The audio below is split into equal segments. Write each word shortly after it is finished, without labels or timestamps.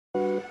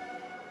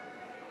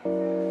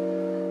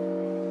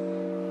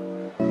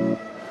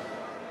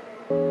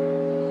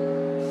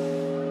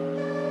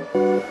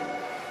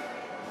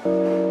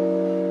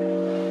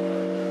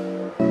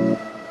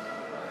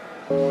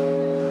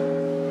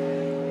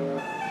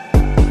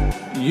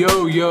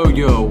Yo, yo,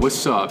 yo,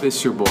 what's up?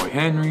 It's your boy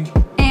Henry.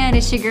 And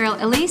it's your girl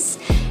Elise.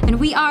 And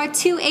we are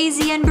two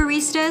AZN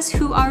baristas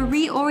who are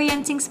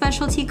reorienting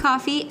specialty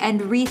coffee and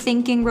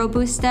rethinking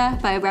Robusta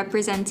by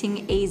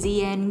representing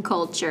AZN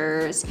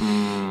cultures.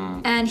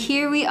 And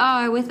here we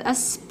are with a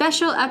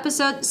special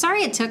episode.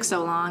 Sorry it took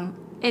so long.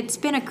 It's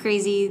been a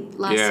crazy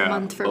last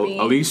month for me.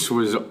 Elise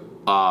was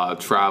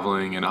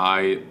traveling and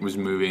I was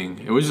moving.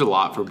 It was a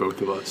lot for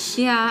both of us.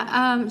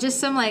 Yeah, just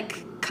some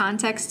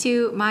context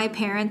too. My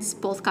parents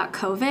both got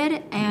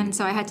COVID, and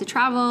so I had to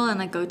travel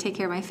and go take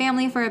care of my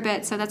family for a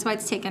bit. So that's why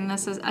it's taken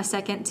us a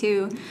second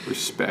to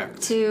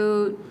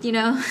do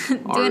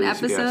an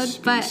episode. Yes,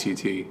 but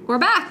BCT. We're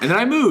back. And then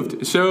I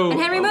moved. So and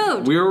Henry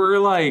moved. We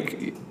were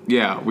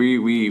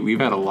we've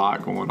had a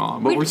lot going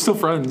on, but we're still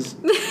friends.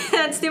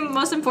 That's the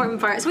most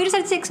important part. So we just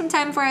had to take some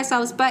time for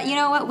ourselves. But you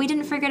know what? We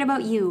didn't forget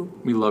about you.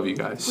 We love you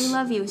guys. We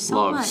love you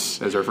so much.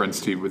 much. As our friend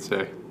Steve would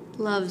say.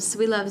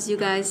 We loves you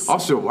guys.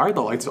 Also, why are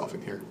the lights off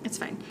in here? It's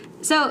fine.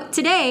 So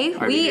today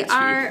we're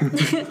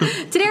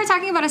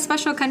talking about a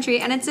special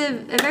country, and it's a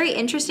very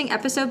interesting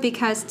episode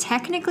because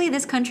technically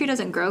this country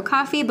doesn't grow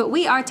coffee, but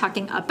we are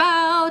talking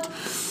about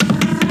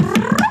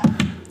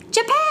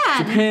Japan.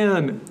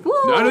 Japan. Woo.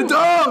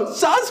 Naruto,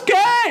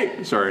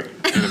 Sasuke. Sorry,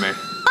 anime.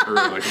 I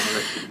really like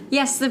anime.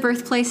 Yes, the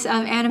birthplace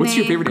of anime. What's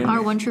your favorite anime?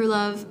 Our one true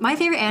love. My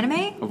favorite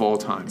anime of all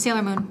time.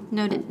 Sailor Moon.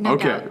 No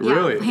okay, doubt.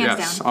 really? Yeah, hands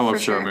yes, down, I love for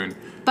Sailor sure. Moon.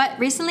 But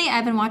recently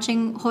I've been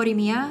watching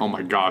Horimiya. Oh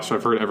my gosh,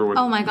 I've heard everyone.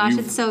 Oh my gosh,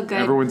 it's so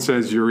good. Everyone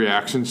says your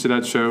reactions to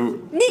that show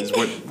is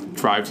what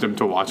drives them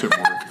to watch it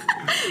more.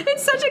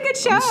 It's such a good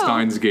show. I'm a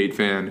Steins Gate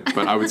fan,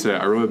 but I would say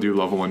I really do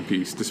love One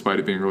Piece, despite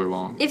it being really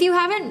long. If you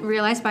haven't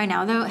realized by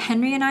now, though,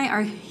 Henry and I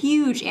are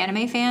huge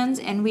anime fans,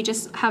 and we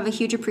just have a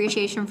huge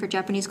appreciation for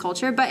Japanese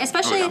culture. But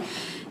especially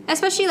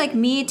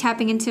me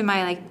tapping into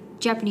my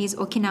Japanese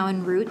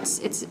Okinawan roots,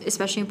 it's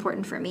especially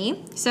important for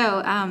me. So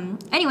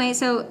anyway,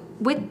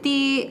 with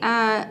the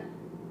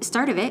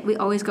start of it, we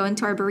always go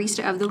into our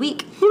barista of the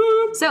week.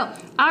 So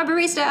our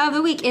barista of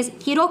the week is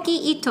Hiroki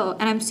Ito,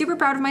 and I'm super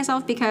proud of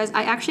myself because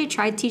I actually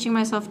tried teaching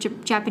myself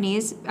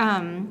Japanese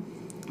when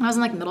I was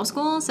in middle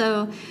school.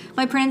 So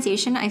my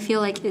pronunciation, I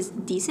feel is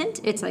decent.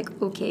 It's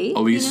okay.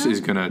 Elise is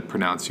gonna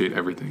pronunciate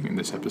everything in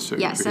this episode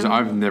because I'm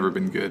I've never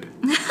been good.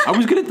 I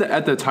was good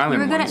at the Thailand. You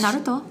were good ones.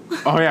 at Naruto.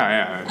 Oh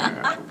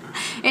yeah.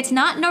 It's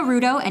not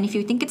Naruto, and if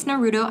you think it's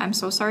Naruto, I'm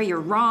so sorry, you're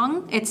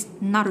wrong. It's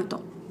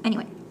Naruto.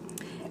 Anyway,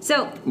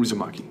 so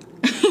Uzumaki.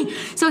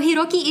 So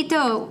Hiroki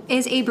Ito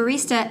is a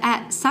barista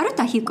at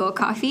Sarutahiko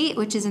Coffee,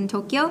 which is in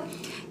Tokyo.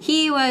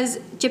 He was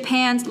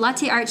Japan's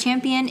latte art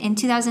champion in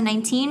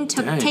 2019,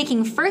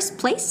 taking first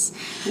place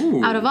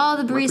out of all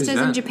the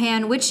baristas in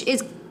Japan, which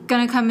is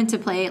going to come into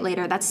play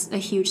later. That's a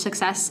huge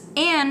success.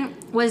 And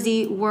was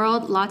the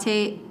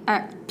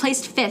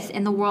placed fifth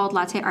in the World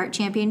Latte Art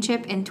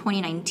Championship in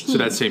 2019. So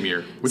that same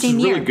year, which is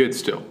really good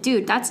still.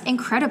 Dude, that's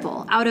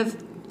incredible. Out of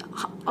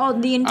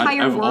the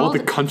entire world. Out of all the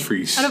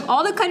countries. Out of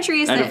all the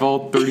countries. Out of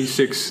all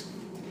 36.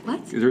 What?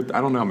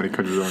 I don't know how many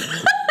countries there are.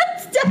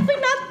 It's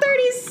definitely not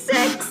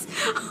 36.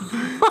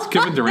 It's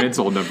Kevin Durant's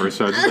old number,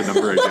 so it's just a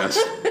number, I guess.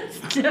 It's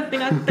definitely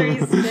not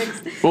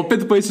 36. Well,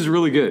 fifth place is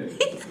really good.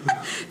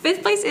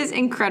 Fifth place is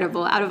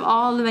incredible out of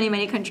all the many,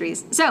 many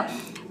countries. So,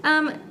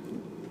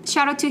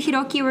 shout out to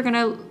Hiroki. We're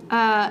going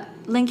to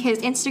link his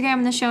Instagram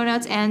in the show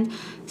notes and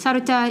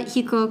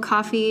Sarutahiko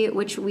Coffee,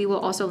 which we will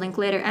also link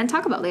later and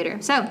talk about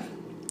later. So,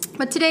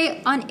 but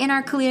today in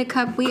our Kalita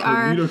Cup, we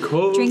are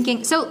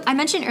drinking. So, I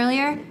mentioned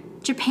earlier,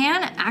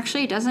 Japan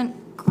actually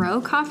doesn't grow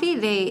coffee.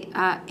 They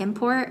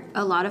import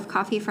a lot of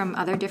coffee from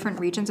other different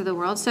regions of the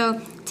world.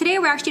 So, today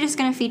we're actually just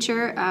going to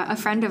feature a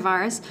friend of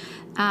ours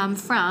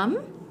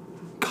from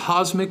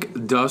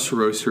Cosmic Dust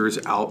Roasters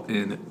out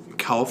in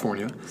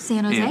California.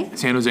 San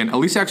Jose. And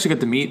Elise actually got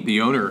to meet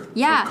the owner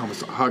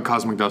of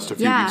Cosmic Dust a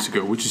few weeks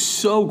ago, which is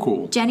so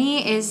cool.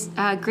 Jenny is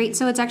great.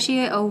 So it's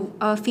actually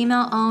a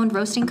female-owned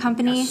roasting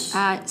company,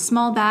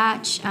 small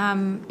batch.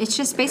 It's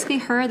just basically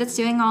her that's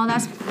doing all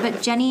that.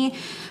 But Jenny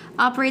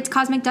operates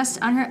Cosmic Dust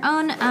on her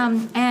own,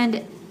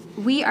 and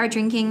we are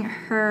drinking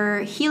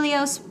her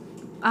Helios,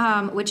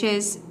 which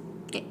is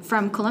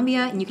from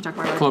Colombia, and you can talk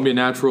about it. Colombia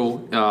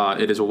Natural.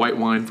 It is a white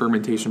wine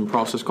fermentation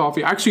processed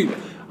coffee. Actually,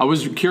 I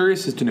was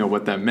curious as to know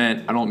what that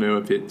meant. I don't know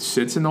if it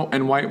sits in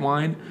white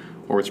wine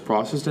or it's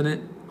processed in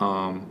it.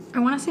 I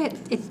want to say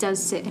it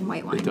does sit in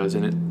white wine. It does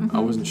in it? Mm-hmm. I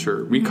wasn't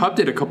sure. We cupped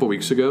it a couple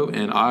weeks ago,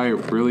 and I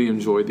really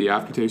enjoyed the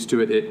aftertaste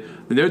to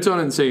it. The notes on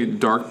it say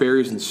dark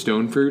berries and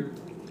stone fruit.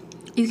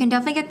 You can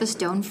definitely get the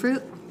stone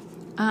fruit.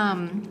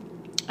 And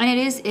it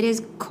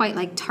is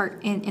quite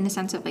tart in the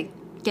sense of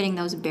getting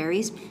those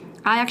berries.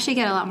 I actually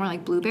get a lot more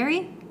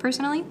blueberry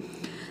personally,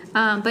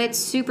 but it's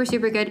super,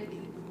 super good.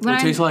 It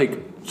tastes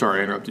sorry,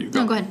 I interrupted you.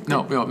 No, go ahead.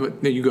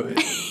 No, you go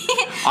ahead.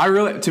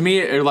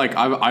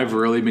 I've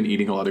really been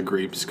eating a lot of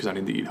grapes because I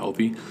need to eat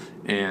healthy,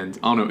 and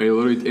I don't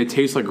know. It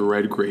tastes like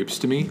red grapes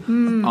to me,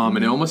 and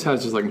it almost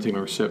has just I'm taking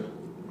another sip.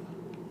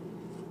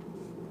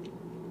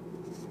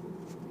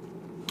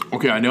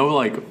 Okay, I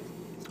know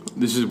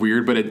this is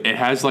weird, but it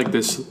has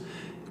this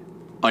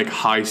like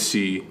high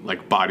C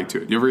like body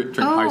to it. You ever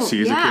drink high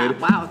C as a kid?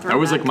 Wow, that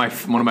was like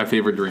one of my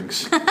favorite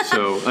drinks.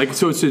 So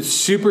it's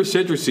super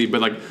citrusy,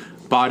 but like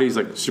body's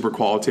like super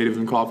qualitative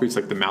in coffee. It's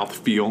like the mouth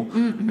feel,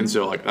 and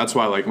so like that's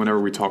why like whenever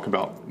we talk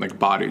about like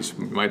bodies,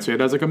 we might say it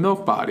has like a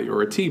milk body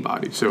or a tea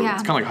body. So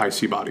it's kind of like high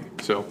C body.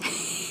 So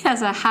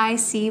has a high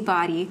C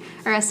body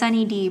or a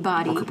Sunny D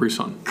body. Or Capri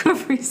Sun.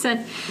 Capri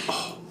Sun.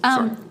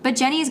 But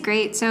Jenny's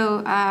great. So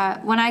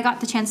when I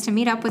got the chance to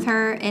meet up with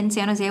her in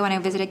San Jose when I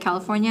visited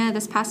California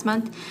this past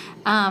month,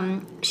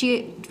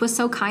 she was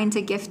so kind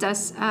to gift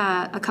us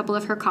a couple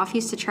of her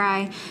coffees to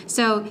try.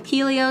 So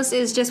Helios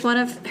is just one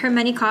of her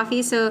many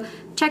coffees. So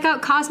check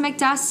out Cosmic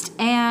Dust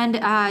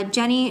and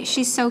Jenny.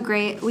 She's so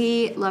great.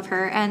 We love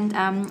her. And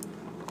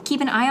keep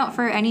an eye out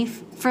for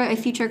a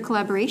future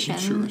collaboration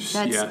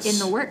that's in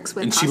the works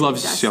with And Cosmic she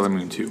loves Dust. Sailor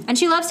Moon too. And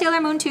she loves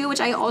Sailor Moon too,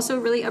 which I also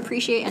really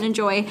appreciate and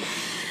enjoy.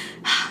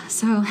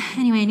 So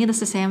anyway, needless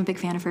to say, I'm a big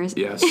fan of hers.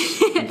 Yes.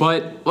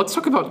 But let's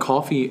talk about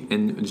coffee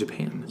in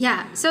Japan.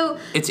 Yeah, so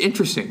It's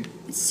interesting.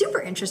 it's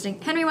super interesting.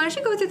 Henry, why don't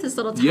you go through this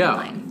little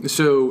timeline? Yeah.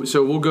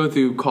 So we'll go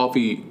through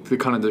coffee, the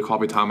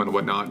coffee time and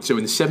whatnot. So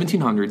in the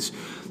 1700s,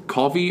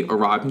 coffee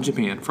arrived in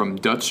Japan from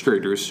Dutch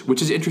traders,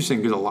 which is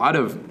interesting because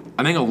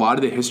I think a lot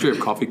of the history of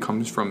coffee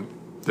comes from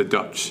the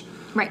Dutch.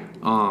 Right.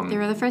 They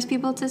were the first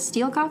people to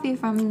steal coffee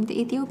from the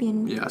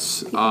Ethiopian.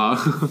 Yes.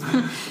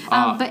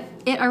 But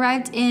it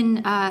arrived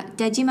in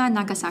Dejima,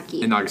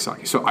 Nagasaki. In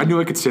Nagasaki. So I knew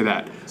I could say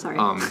that. Sorry.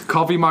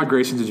 Coffee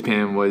migration to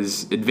Japan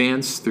was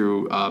advanced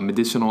through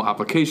medicinal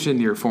application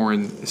near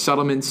foreign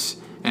settlements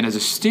and as a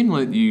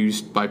stimulant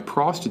used by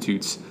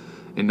prostitutes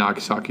in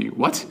Nagasaki.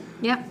 What?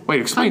 Yeah. Wait,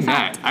 explain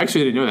that. I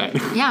actually didn't know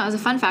that. Yeah, it was a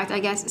fun fact,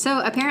 I guess. So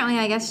apparently,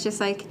 I guess just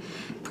like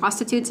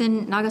prostitutes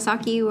in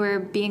Nagasaki were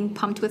being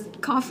pumped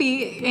with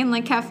coffee and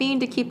like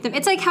caffeine to keep them.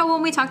 It's like how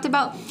when we talked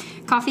about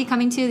coffee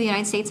coming to the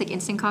United States, like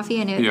instant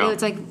coffee, and it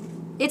was like,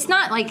 it's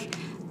not like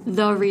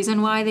the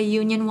reason why the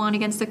Union won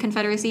against the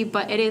Confederacy,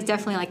 but it is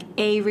definitely like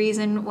a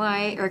reason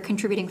why or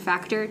contributing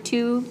factor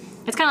to.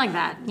 It's kind of like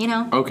that, you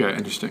know? Okay,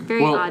 interesting.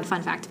 Very odd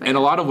fun fact. But and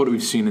a lot of what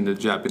we've seen in the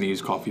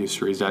Japanese coffee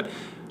history is that,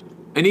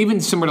 and even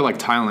similar to like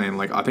Thailand,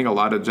 like I think a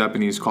lot of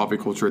Japanese coffee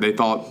culture, they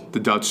thought the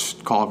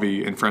Dutch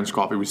coffee and French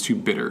coffee was too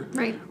bitter.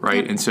 Right. Right.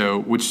 Yep. And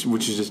so, which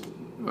is just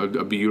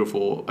a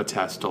beautiful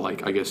attest to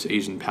like, I guess,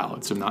 Asian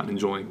palates of not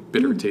enjoying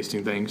bitter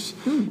tasting things.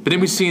 But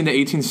then we see in the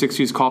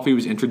 1860s, coffee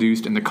was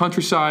introduced in the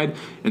countryside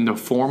in the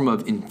form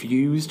of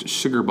infused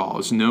sugar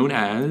balls known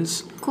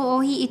as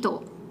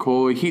Kohi-ito.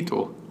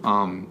 kohito,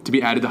 to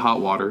be added to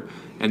hot water.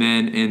 And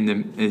then in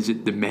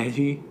the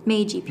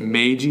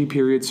Meiji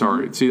period.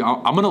 Sorry. See,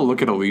 I'm gonna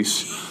look at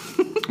Elise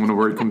when a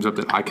word comes up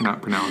that I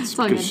cannot pronounce.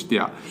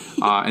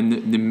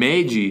 And the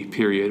Meiji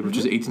period, which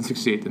is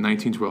 1868 to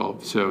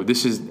 1912. So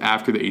this is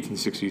after the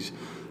 1860s,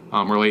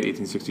 or late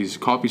 1860s.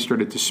 Coffee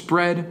started to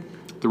spread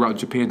throughout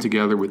Japan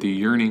together with the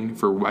yearning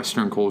for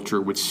Western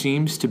culture, which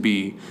seems to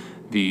be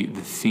the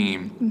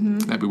theme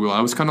that we will.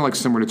 I was kind of like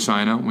similar to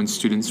China when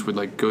students would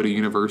like go to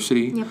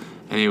university and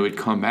they would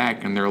come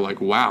back and they're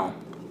like, wow.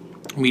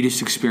 We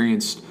just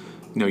experienced,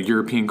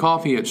 European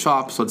coffee at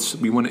shops.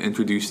 We want to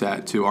introduce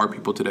that to our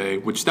people today,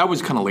 which that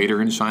was kind of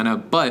later in China,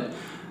 but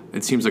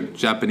it seems like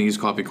Japanese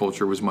coffee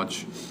culture was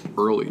much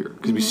earlier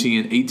because we see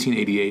in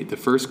 1888 the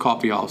first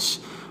coffee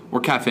house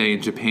or cafe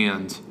in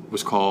Japan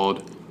was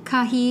called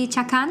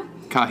Kahi-chakan,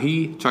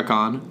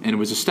 and it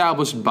was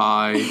established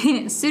by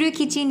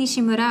Tsurukichi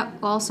Nishimura,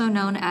 also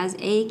known as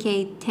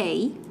A.K.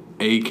 Tei.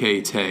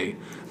 A.K. Tei.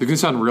 It's going to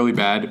sound really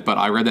bad, but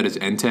I read that as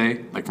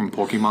Entei, like from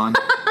Pokemon.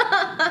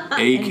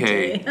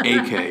 A.K.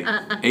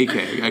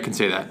 I can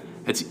say that.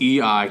 It's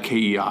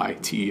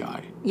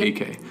E-I-K-E-I-T-E-I. Yep.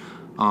 A.K.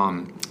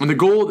 And the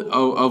goal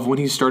of when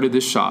he started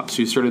this shop, so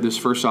he started this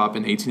first shop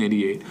in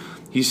 1888,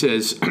 he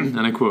says, and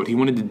I quote, he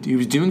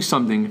was doing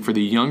something for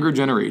the younger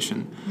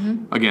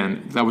generation.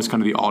 Again, that was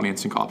kind of the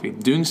audience in coffee.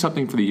 Doing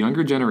something for the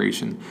younger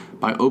generation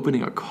by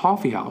opening a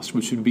coffee house,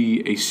 which would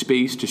be a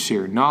space to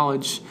share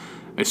knowledge,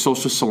 a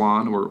social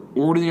salon where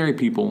ordinary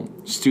people,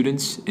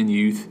 students and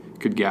youth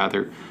could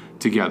gather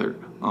together.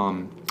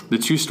 The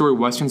two-story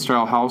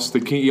Western-style house,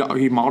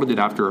 he modeled it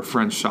after a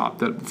French shop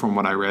that, from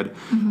what I read,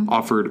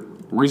 offered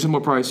reasonably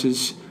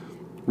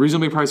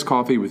priced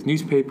coffee with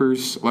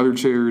newspapers, leather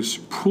chairs,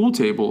 pool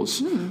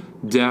tables,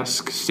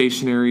 desks,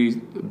 stationery,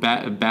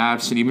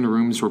 baths, and even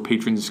rooms where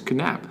patrons could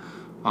nap.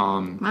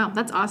 Wow,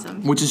 that's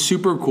awesome. Which is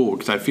super cool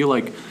because I feel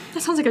like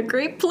that sounds like a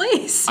great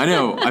place. I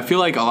know. I feel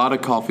like a lot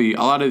of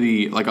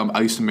the like at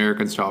least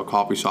American style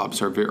coffee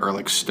shops are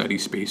like study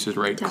spaces,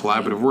 right? Definitely.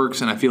 Collaborative works,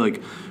 and I feel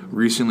like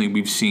recently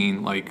we've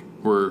seen like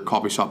where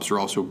coffee shops are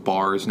also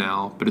bars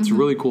now. But it's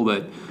really cool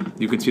that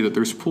you can see that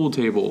there's pool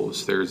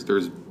tables, there's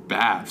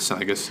baths.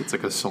 I guess it's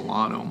like a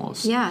salon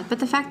almost. Yeah, but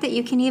the fact that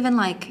you can even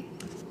like.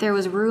 There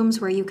was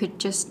rooms where you could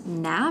just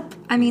nap.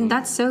 I mean,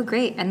 that's so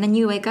great. And then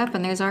you wake up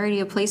and there's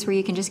already a place where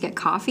you can just get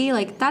coffee.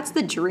 Like, that's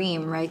the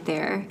dream right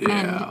there. Yeah.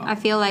 And I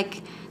feel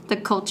like the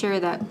culture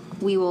that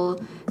we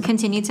will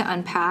continue to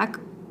unpack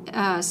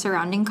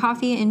surrounding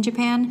coffee in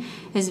Japan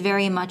is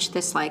very much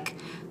this, like,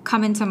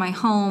 come into my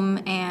home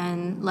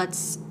and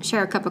let's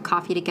share a cup of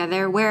coffee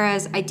together.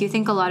 Whereas I do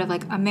think a lot of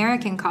like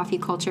American coffee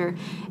culture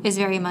is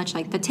very much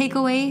like the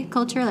takeaway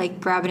culture,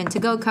 like grab it in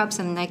to-go cups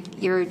and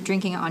like you're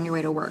drinking it on your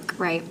way to work,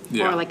 right?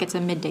 Yeah. Or like it's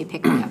a midday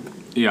pick-me-up.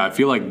 Yeah, I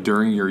feel like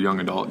during your young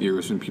adult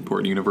years when people are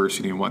at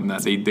university and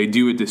whatnot, they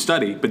do it to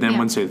study, but then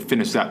once they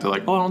finish that, they're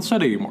like, oh, I don't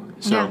study anymore.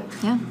 So,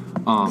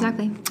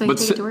 Exactly. So you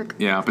take it to work.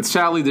 Yeah, but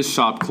sadly, this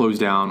shop closed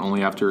down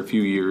only after a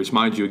few years.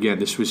 Mind you, again,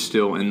 this was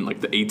still in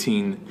like the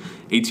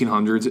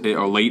 1800s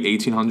or late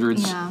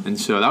 1800s. Yeah. And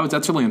so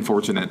that's really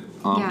unfortunate.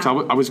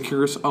 So I was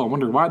curious, I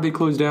wonder why they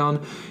closed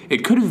down.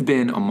 It could have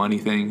been a money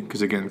thing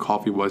because, again,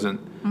 coffee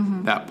wasn't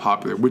that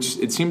popular, which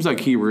it seems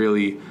like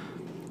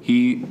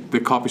the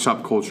coffee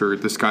shop culture,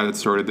 this guy that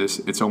started this,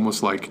 it's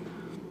almost like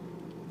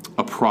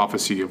a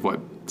prophecy of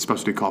what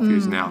specialty coffee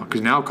is now.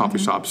 Because now coffee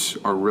shops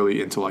are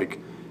really into like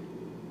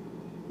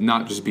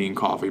not just being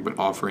coffee, but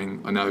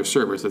offering another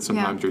service that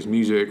sometimes there's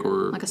music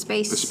or like a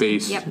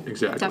space. Yep,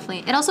 exactly.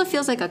 Definitely. It also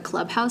feels like a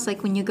clubhouse,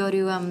 like when you go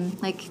to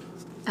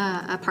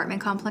apartment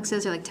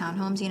complexes or like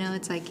townhomes, you know,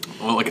 it's like...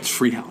 Oh, like it's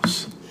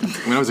Treehouse.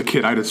 When I was a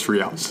kid, I had a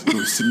Treehouse. There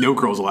was no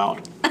girls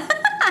allowed.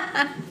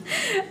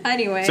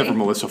 Anyway. Except for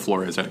Melissa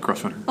Flores at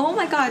CrossFitter. Oh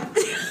my god.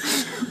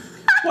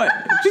 What?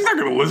 She's not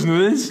going to listen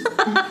to this.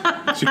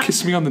 She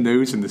kissed me on the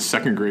nose in the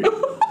 2nd grade.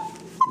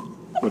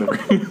 Whatever.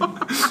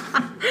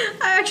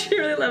 I actually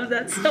really love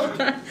that so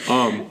much.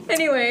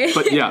 Anyway.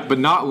 But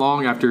not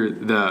long after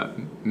the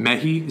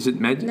Meiji, is it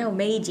Meiji? No,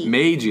 Meiji.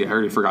 Meiji, I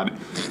already forgot it.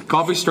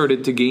 Coffee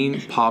started to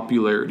gain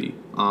popularity.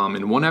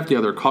 And one after the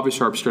other, coffee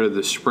shops started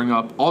to spring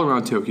up all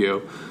around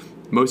Tokyo.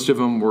 Most of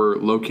them were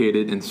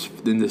located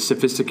in the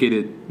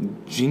sophisticated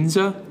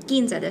Ginza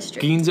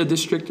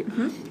district,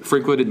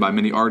 frequented by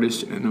many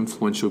artists and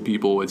influential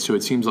people. And so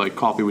it seems like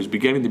coffee was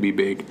beginning to be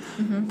big.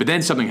 But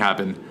then something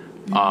happened.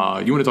 You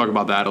want to talk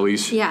about that,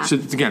 Elise? Yeah. So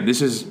again,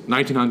 this is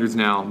 1900s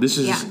now. This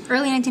is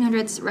early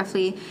 1900s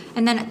roughly,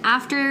 and then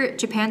after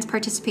Japan's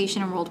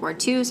participation in World War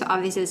II. So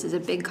obviously this is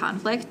a big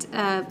conflict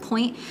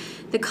point.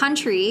 The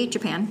country,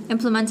 Japan,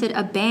 implemented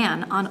a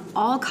ban on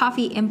all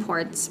coffee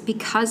imports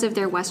because of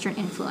their Western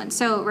influence.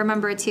 So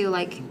remember too,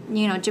 like,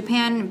 you know,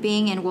 Japan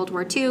being in World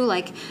War II,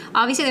 like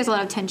obviously there's a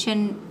lot of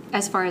tension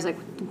as far as like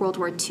World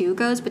War II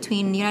goes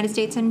between the United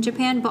States and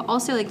Japan, but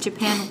also like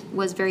Japan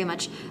was very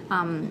much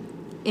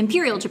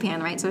Imperial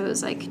Japan, right? So it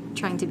was like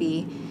trying to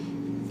be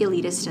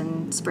elitist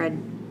and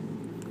spread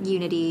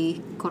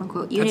unity, quote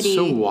unquote unity.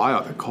 That's so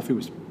wild that coffee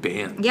was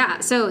banned. Yeah.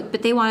 So,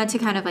 but they wanted to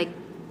kind of like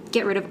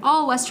get rid of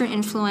all Western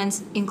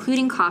influence,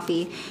 including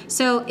coffee.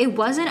 So it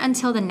wasn't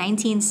until the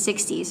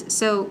 1960s.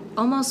 So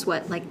almost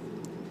what, like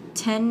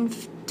 10,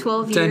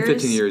 12 years? 10,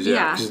 15 years,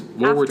 yeah. Because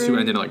World War II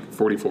ended in like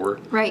 44.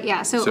 Right,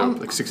 yeah. So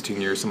like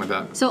 16 years, something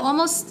like that. So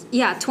almost,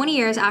 20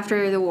 years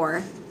after the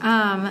war.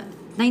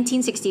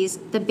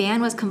 1960s, the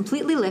ban was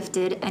completely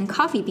lifted and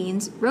coffee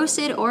beans,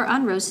 roasted or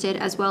unroasted,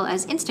 as well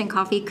as instant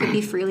coffee, could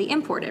be freely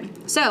imported.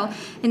 So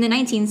in the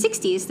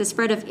 1960s, the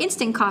spread of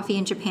instant coffee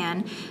in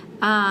Japan,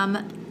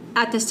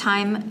 at this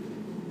time,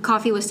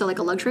 coffee was still like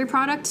a luxury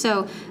product,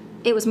 so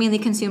it was mainly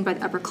consumed by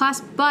the upper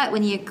class. But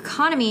when the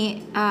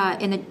economy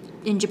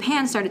in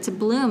Japan started to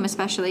bloom,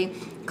 especially,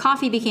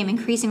 coffee became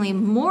increasingly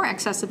more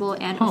accessible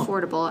and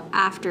affordable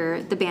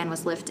after the ban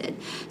was lifted.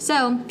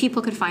 So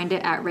people could find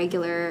it at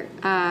regular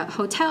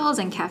hotels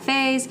and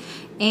cafes,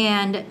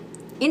 and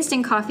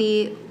instant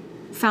coffee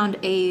found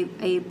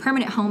a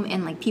permanent home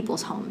in like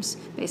people's homes,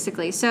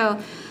 basically.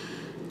 So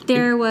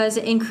there was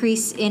an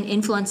increase in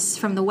influence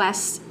from the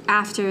West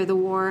after the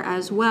war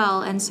as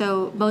well, and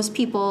so most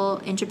people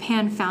in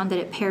Japan found that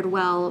it paired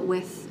well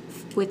with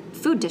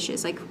food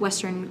dishes, like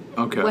Western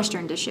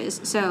dishes.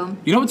 So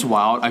you know what's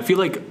wild? I feel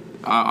like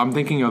I'm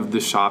thinking of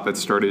the shop that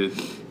started,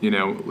 you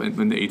know,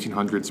 in the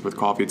 1800s with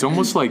coffee. It's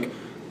almost like,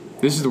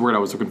 this is the word I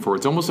was looking for.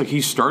 It's almost like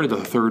he started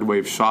the third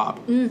wave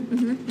shop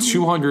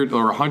 200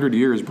 or 100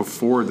 years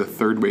before the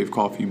third wave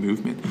coffee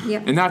movement.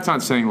 Yep. And that's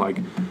not saying like,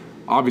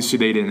 obviously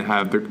they didn't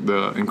have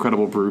the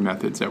incredible brew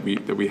methods that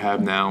we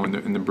have now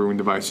and the brewing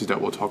devices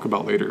that we'll talk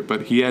about later.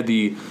 But he had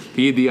the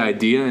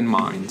idea in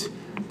mind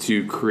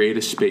to create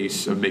a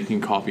space of making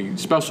coffee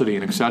specialty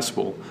and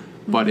accessible,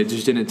 but it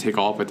just didn't take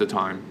off at the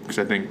time because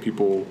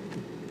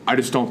I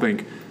just don't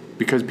think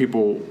because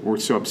people were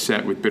so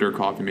upset with bitter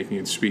coffee making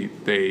it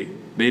sweet, they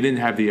didn't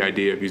have the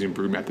idea of using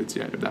brew methods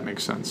yet, if that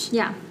makes sense.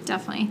 Yeah,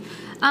 definitely.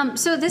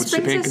 So this Which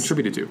brings Japan us,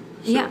 contributed to. So.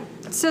 Yeah.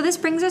 So this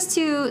brings us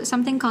to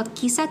something called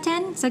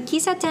kisaten. So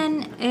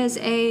kisaten is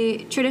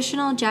a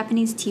traditional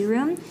Japanese tea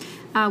room,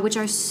 which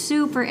are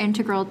super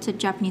integral to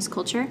Japanese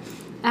culture.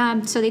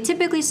 So they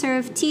typically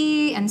serve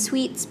tea and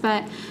sweets,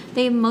 but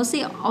they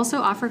mostly also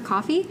offer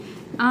coffee,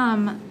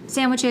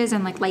 sandwiches,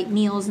 and like light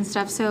meals and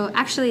stuff. So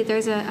actually,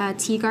 there's a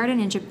tea garden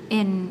in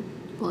Japan,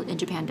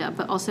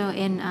 but also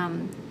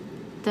in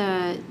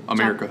the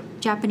America.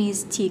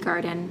 Japanese tea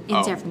garden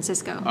in San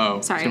Francisco. Oh,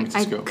 sorry, San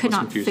Francisco. I could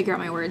not figure out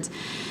my words.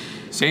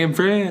 San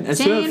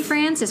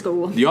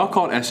Francisco. Do y'all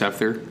call it SF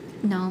there?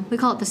 No, we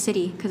call it the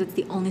city because it's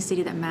the only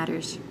city that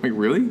matters. Like,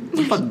 really?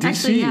 What about DC?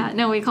 Actually, yeah.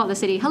 No, we call it the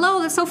city.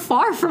 Hello, that's so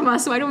far from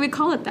us. Why don't we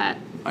call it that?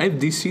 I have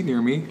DC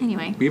near me.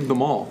 Anyway. We have the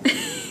mall.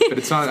 But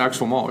it's not an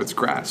actual mall. It's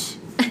grass.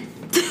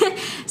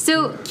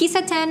 So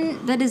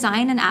Kissaten, the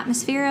design and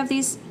atmosphere of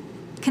these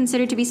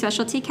considered to be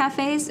specialty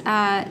cafes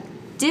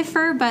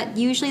differ, but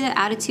usually the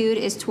attitude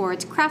is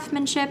towards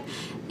craftsmanship,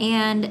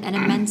 and an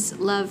immense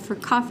love for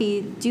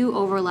coffee do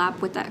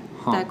overlap with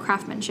that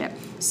craftsmanship.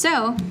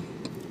 So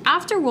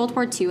after World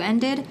War II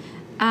ended,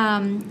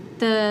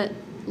 the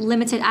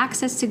limited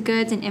access to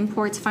goods and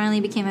imports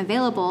finally became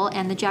available,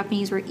 and the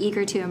Japanese were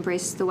eager to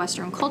embrace the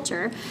Western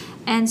culture.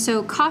 And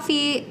so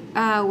coffee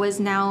was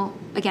now,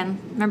 again,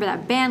 remember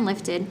that ban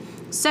lifted.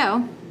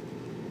 So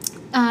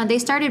they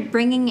started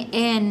bringing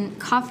in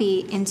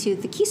coffee into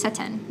the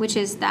Kissaten, which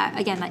is that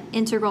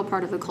integral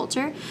part of the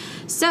culture.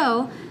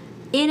 So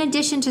in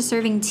addition to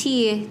serving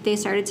tea, they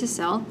started to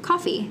sell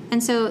coffee.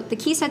 And so the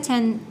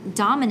Kissaten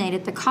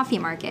dominated the coffee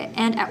market.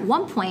 And at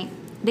one point,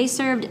 they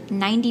served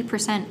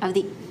 90% of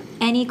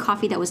any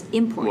coffee that was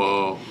imported.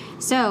 Whoa.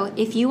 So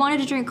if you wanted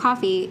to drink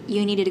coffee,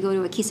 you needed to go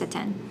to a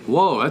Kissaten.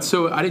 Whoa, that's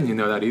so... I didn't even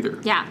know that either.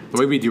 Yeah. The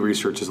way we do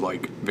research is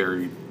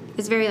very...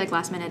 It's very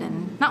last minute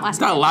and... Not last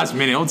It's minute. not last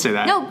minute, don't say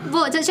that. No,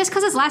 well, just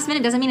because it's last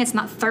minute doesn't mean it's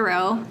not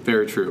thorough.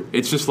 Very true.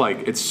 It's just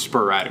it's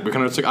sporadic. We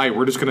kind of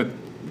we're just going to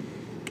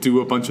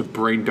do a bunch of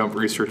brain dump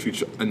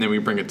research and then we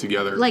bring it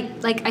together.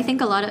 I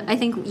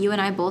think you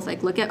and I both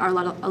look at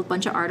a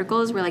bunch of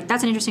articles. We're like,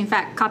 that's an interesting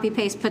fact. Copy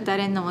paste, put that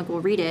in. Then we'll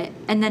read it.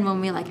 And then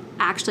when we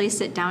actually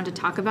sit down to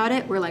talk about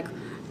it,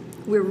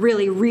 we're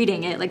really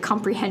reading it,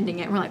 comprehending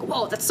it. And we're like,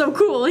 whoa, that's so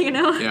cool,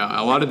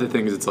 Yeah, a lot of the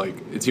things it's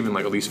even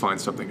Elise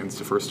finds something and it's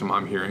the first time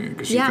I'm hearing it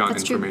because she found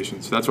information.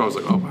 True. So that's why I was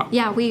like, oh wow.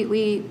 Yeah,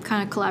 we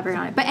kind of collaborate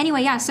on it. But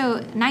anyway, yeah, so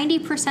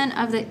 90%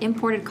 of the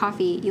imported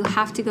coffee, you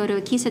have to go to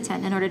a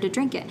Kissaten in order to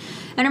drink it.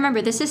 And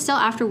remember, this is still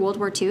after World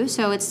War II,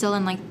 so it's still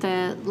in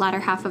the latter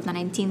half of the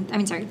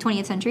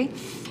 20th century.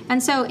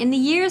 And so in the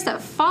years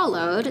that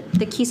followed,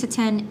 the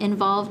Kissaten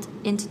evolved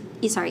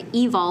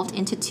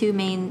into two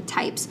main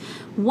types.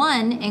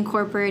 One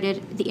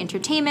incorporated the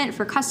entertainment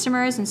for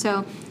customers, and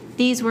so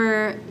these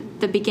were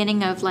the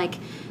beginning of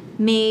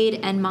maid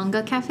and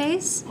manga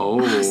cafes.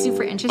 Oh.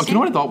 Super interesting. You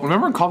know what I thought?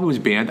 Remember when coffee was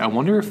banned? I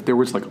wonder if there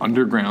was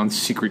underground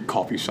secret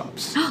coffee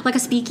shops. Like a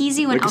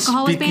speakeasy when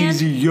alcohol was banned?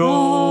 Yo!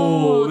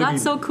 Oh,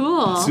 that's so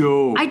cool.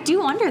 Dope. I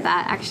do wonder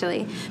that,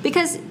 actually.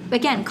 Because,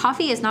 again,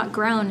 coffee is not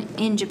grown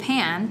in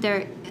Japan.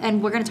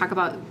 And we're going to talk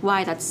about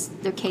why that's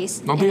the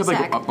case Don't they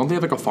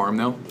have a farm,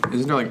 though?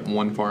 Isn't there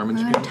one farm in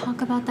Japan? We're going to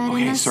talk about that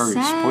in a sec. Okay,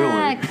 sorry,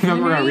 spoiler.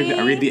 Remember, I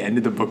read the end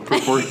of the book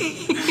before.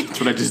 That's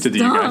what I just did to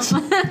you guys.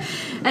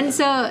 And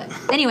so,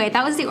 anyway,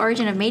 that was the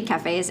origin of maid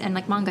cafes and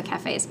manga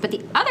cafes. But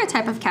the other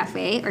type of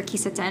cafe, or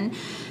Kissaten,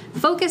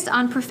 focused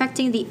on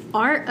perfecting the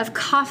art of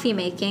coffee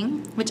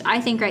making, which I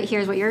think right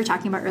here is what you were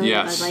talking about earlier,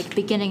 yes.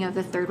 beginning of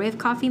the third wave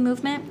coffee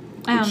movement.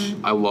 Which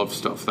I love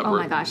stuff that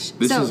my gosh.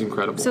 This is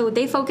incredible. So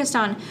they focused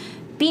on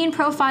bean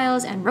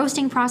profiles and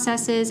roasting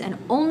processes and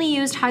only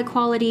used high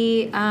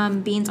quality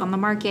beans on the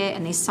market,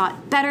 and they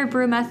sought better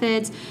brew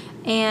methods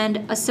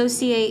and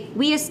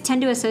we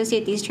tend to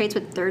associate these traits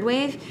with the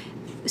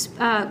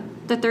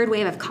third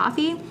wave of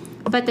coffee,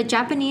 but the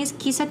Japanese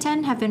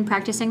Kissaten have been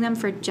practicing them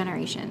for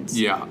generations.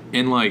 Yeah,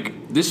 and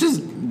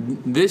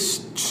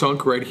this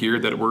chunk right here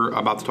that we're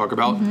about to talk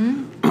about,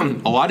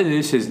 a lot of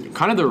this is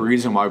kind of the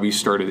reason why we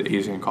started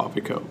Asian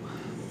Coffee Co.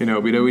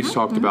 We'd always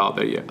talked about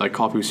that,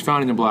 coffee was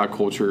founded in Black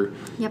culture,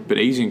 yep. but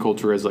Asian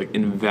culture has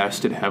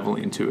invested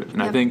heavily into it. And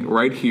yep. I think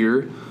right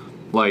here,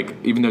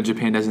 even though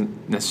Japan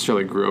doesn't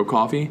necessarily grow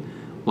coffee,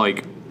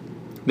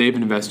 they've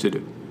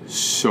invested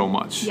so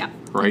much. Yeah.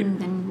 Right?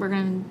 And we're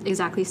going to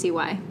exactly see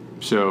why.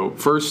 So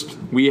first,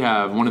 we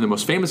have one of the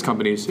most famous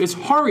companies. It's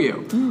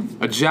Hario,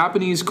 a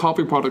Japanese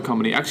coffee product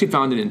company actually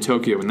founded in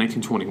Tokyo in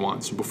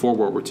 1921, so before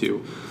World War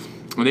II.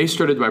 And they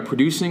started by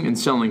producing and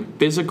selling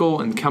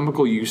physical and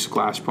chemical use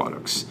glass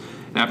products.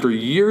 And after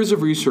years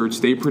of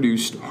research, they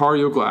produced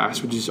Hario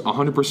glass, which is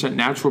 100%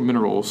 natural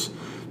minerals,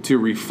 to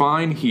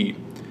refined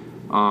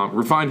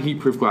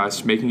heat-proof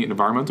glass, making it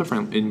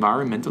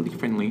environmentally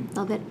friendly.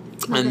 Love it.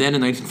 And then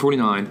in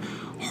 1949,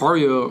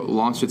 Hario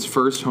launched its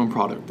first home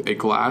product, a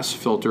glass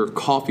filter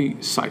coffee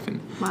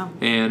siphon. Wow.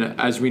 And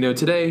as we know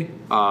today,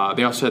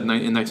 they also had in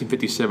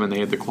 1957, they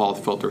had the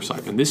cloth filter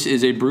siphon. This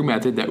is a brew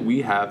method that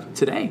we have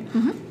today.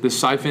 Mm-hmm. The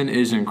siphon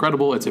is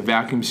incredible. It's a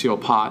vacuum seal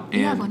pot.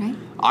 And you have one, right?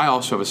 I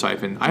also have a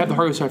siphon. I have the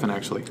Hario siphon,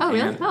 actually. Oh,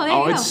 really? And, there you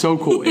go. It's so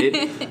cool.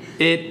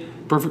 It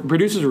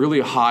produces really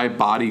high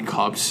body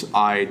cups.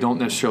 I don't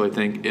necessarily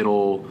think it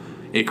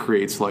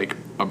creates a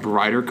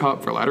brighter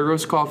cup for lighter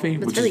roast coffee.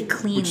 It's really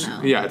clean,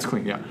 though. Yeah, it's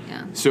clean, yeah.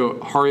 So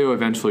Hario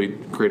eventually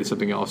created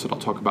something else that I'll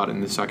talk about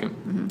in a second.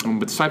 Mm-hmm.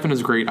 But the siphon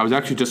is great. I was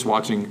actually I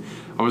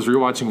was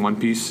rewatching One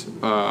Piece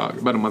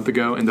about a month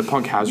ago, in the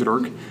Punk Hazard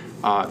arc.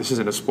 This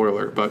isn't a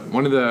spoiler, but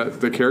one of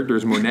the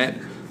characters, Monet,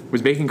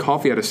 was making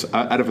coffee out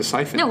of a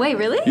siphon. No way,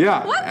 really?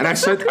 Yeah. What? And I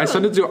sent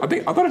it to you. I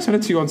thought I sent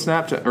it to you on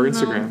Snapchat or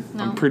Instagram.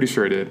 No. I'm pretty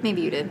sure I did.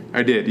 Maybe you did.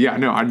 I did. Yeah,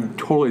 no, I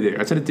totally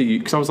did. I sent it to you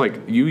because I was like,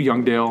 you,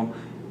 Youngdale,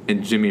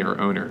 and Jimmy, our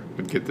owner,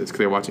 would get this because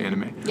they watch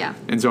anime. Yeah.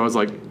 And so I was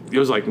like, it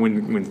was like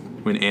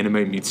when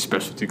anime meets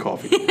specialty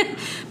coffee.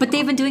 But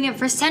they've been doing it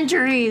for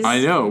centuries.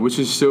 I know, which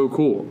is so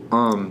cool.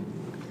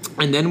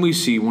 And then we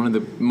see one of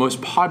the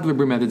most popular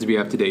brew methods we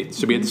have to date.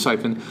 So we have the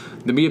siphon,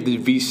 then we have the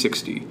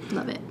V60.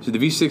 Love it. So the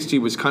V60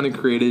 was kind of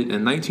created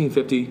in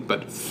 1950,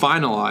 but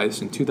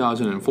finalized in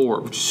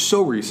 2004, which is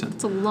so recent.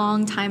 It's a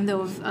long time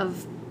though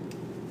of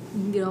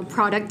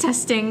product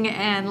testing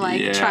and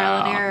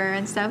trial and error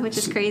and stuff, which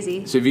is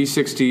crazy. So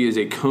V60 is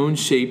a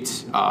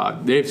cone-shaped.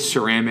 They have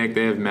ceramic,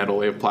 they have metal,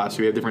 they have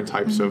plastic, they have different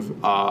types of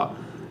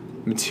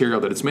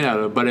material that it's made out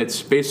of, but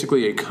it's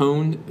basically a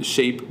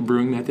cone-shaped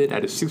brewing method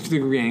at a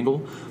 60-degree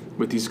angle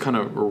with these kind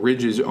of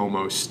ridges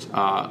almost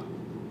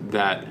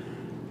that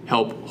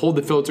help hold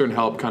the filter and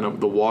help kind of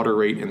the water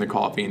rate in the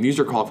coffee. And these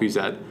are coffees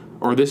that,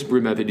 or this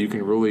brew method, you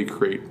can really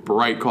create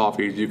bright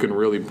coffees. You can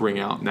really bring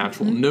out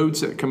natural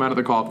notes that come out of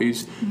the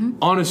coffees.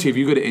 Honestly, if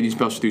you go to any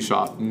specialty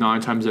shop,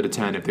 9 times out of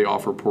 10, if they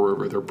offer pour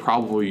over, they're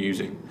probably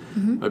using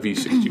a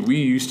V60. We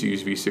used to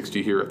use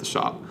V60 here at the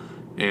shop,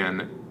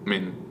 and I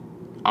mean,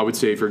 I would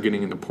say if you're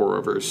getting into pour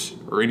overs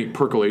or any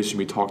percolation,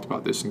 we talked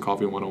about this in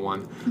Coffee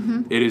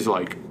 101, it is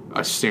like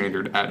a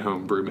standard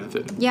at-home brew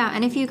method. Yeah,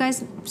 and if you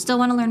guys still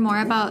want to learn more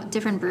about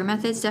different brew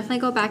methods, definitely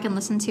go back and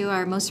listen to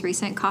our most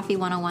recent Coffee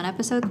 101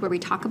 episode where we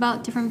talk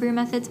about different brew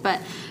methods.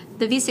 But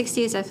the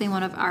V60 is definitely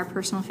one of our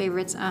personal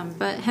favorites.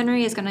 But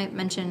Henry is going to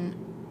mention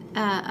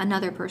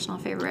another personal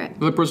favorite.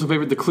 Another personal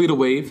favorite, the Kalita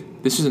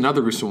Wave. This is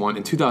another recent one.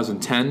 In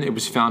 2010, it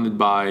was founded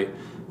by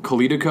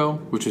Kalita,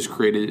 which was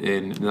created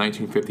in the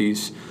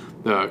 1950s.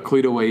 The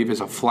Kalita Wave is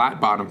a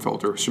flat bottom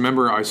filter. So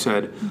remember I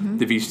said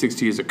the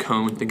V60 is a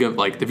cone. Think of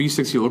like the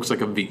V60 looks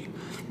like a V,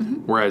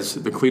 whereas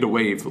the Kalita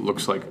Wave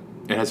looks like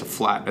it has a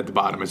flat at the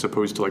bottom as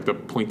opposed to like the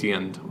pointy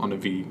end on a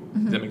V.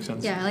 Does that make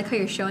sense? Yeah, I like how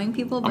you're showing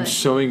people. But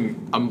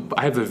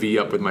I have a V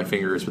up with my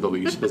fingers with the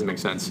leash. Doesn't make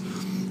sense.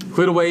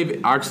 Kalita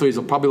Wave actually is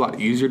probably a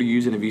lot easier to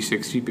use in a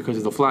V60 because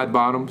of the flat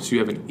bottom, so you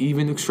have an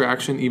even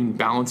extraction, even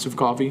balance of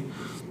coffee.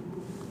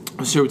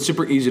 So it's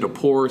super easy to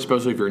pour,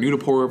 especially if you're new to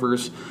pour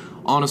overs.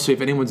 Honestly, if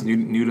anyone's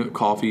new to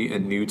coffee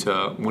and new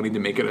to wanting to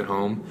make it at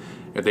home,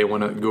 if they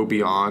want to go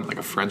beyond like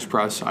a French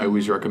press, I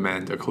always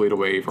recommend a Kalita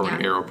Wave or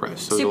an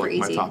AeroPress. Those super are like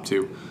easy. my top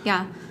two.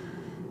 Yeah.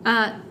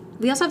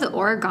 We also have the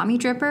origami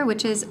dripper,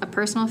 which is a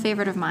personal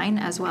favorite of mine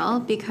as well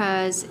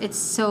because it's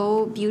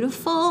so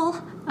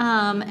beautiful.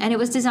 And it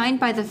was designed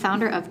by the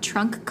founder of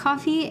Trunk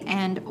Coffee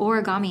and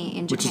Origami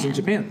in Japan. Which is in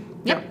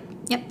Japan.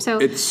 Yep. So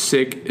it's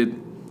sick.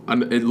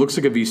 It looks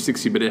like a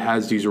V60, but it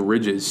has these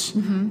ridges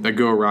that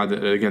go around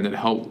it, again, that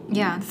help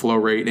flow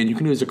rate. And you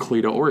can use a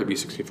Kalita or a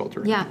V60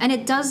 filter. Yeah, and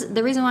it does.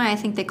 The reason why I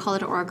think they call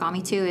it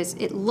origami too is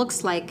it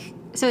looks like,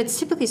 so it's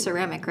typically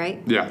ceramic,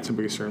 right? Yeah,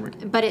 typically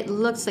ceramic. But it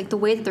looks like the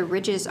way that the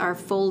ridges are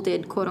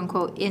folded, quote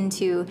unquote,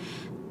 into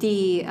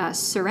the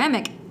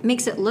ceramic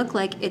makes it look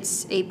like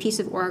it's a piece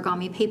of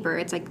origami paper.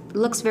 It's like,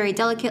 looks very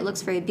delicate,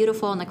 looks very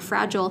beautiful and like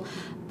fragile,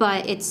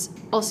 but it's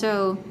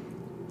also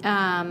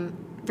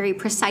very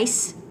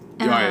precise.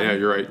 Yeah,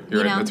 you're right.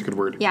 You're right. That's a good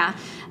word. Yeah.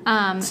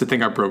 It's the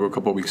thing I broke a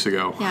couple weeks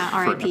ago. Yeah,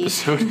 R.I.P.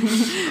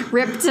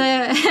 Rip to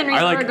Henry's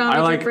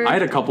origami dripper. I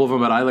had a couple of them,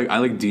 but I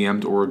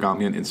DM'd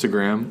origami on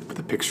Instagram with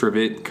a picture of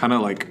it, kind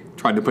of like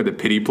trying to put the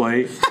pity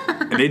play,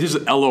 and they just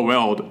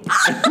LOL'd.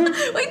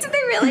 Wait, did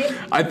they really?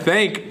 I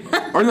think.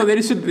 Or no, they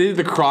did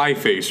the cry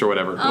face or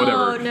whatever.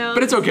 Oh, no.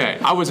 But it's okay.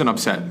 I wasn't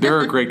upset. They're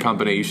a great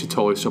company. You should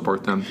totally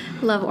support them.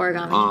 Love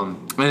origami.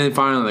 And then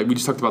finally, like we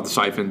just talked about the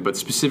siphon, but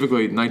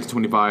specifically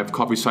 1925,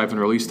 Coffee Siphon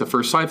released the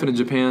first siphon in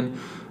Japan.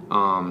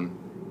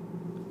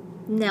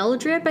 Nel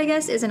drip, I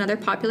guess, is another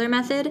popular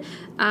method,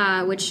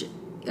 which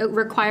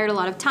required a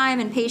lot of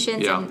time and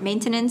patience and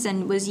maintenance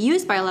and was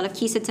used by a lot of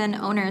Kiseten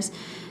owners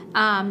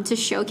to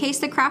showcase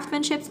the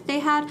craftsmanship that they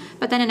had.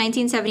 But then in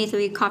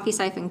 1973, Coffee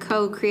Siphon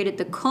Co. created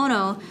the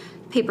Kono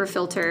paper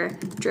filter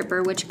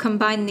dripper, which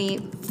combined the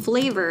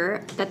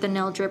flavor that the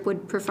Nel drip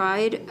would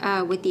provide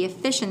with the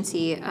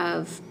efficiency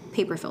of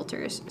paper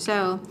filters.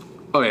 So...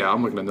 Oh yeah,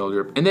 I'm looking at Nel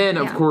drip. And then,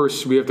 of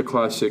course, we have the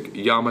classic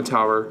Yama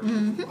Tower.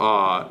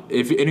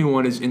 If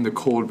anyone is in the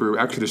cold brew,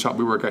 actually the shop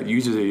we work at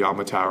uses a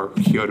Yama Tower,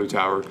 Kyoto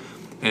Tower.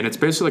 And it's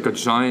basically like a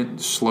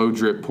giant slow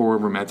drip pour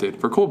over method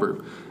for cold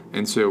brew.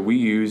 And so we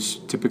use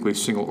typically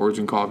single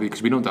origin coffee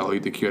because we don't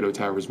dilute the Kyoto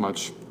Tower as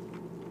much.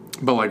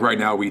 But like right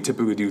now, we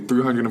typically do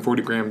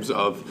 340 grams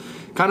of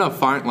kind of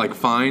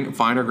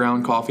finer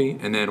ground coffee,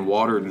 and then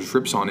water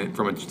drips on it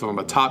from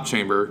a top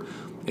chamber.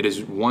 It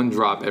is 1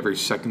 drop every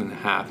second and a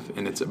half,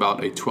 and it's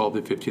about a 12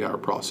 to 15 hour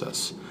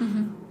process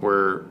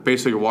where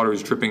basically your water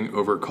is dripping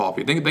over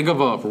coffee. Think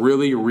of a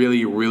really,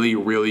 really, really,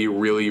 really,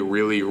 really,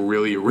 really,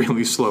 really,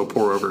 really slow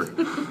pour over.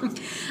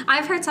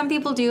 I've heard some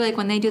people do, like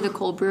when they do the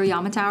cold brew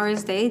Yama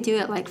Towers, they do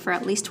it like for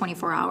at least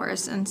 24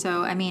 hours. And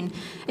so, I mean,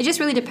 it just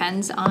really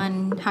depends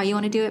on how you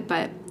want to do it,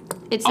 but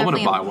it's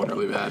definitely... I want to buy one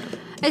really bad.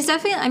 It's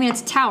definitely, I mean,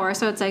 it's a tower,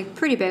 so it's like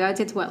pretty big. I would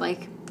say it's what,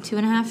 like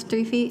 2.5,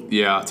 3 feet?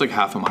 Yeah, it's like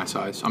half of my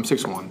size. I'm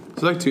 6'1".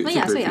 So like 3 feet.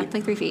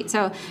 Like 3 feet.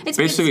 So it's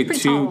basically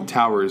it's 2 tall.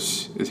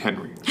 towers is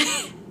Henry.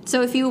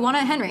 So if you want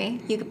a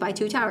Henry, you could buy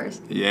 2 towers.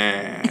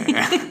 Yeah.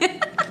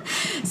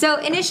 So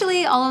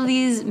initially, all of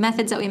these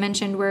methods that we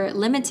mentioned were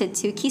limited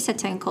to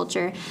Kisaten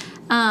culture.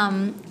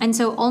 And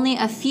so only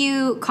a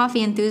few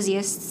coffee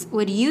enthusiasts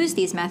would use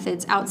these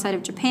methods outside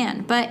of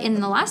Japan. But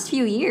in the last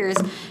few years,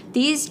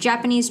 these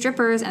Japanese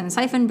drippers and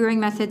siphon brewing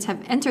methods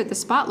have entered the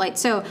spotlight.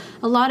 So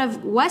a lot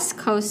of West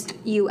Coast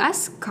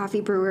U.S.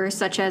 coffee brewers,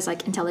 such as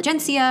like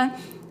Intelligentsia,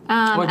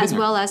 as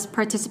well as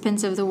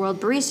participants of the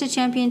World Barista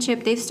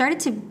Championship, they've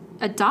started to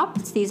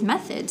adopt these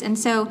methods. And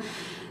so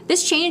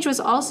this change was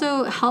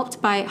also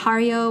helped by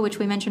Hario, which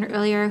we mentioned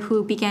earlier,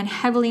 who began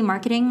heavily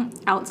marketing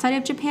outside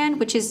of Japan,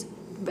 which is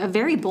a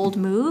very bold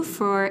move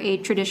for a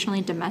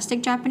traditionally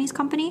domestic Japanese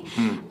company.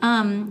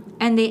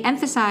 And they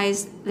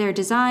emphasized their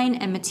design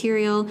and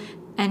material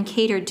and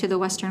catered to the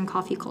Western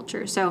coffee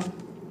culture. So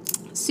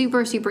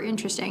super, super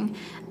interesting.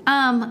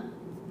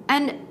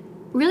 And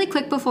really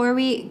quick before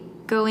we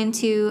go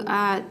into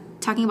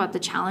talking about the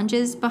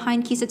challenges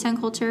behind Kisaten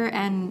culture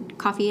and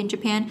coffee in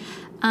Japan,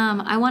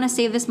 I want to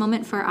save this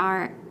moment for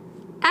our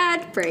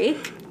ad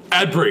break.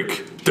 Ad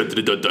break. Da,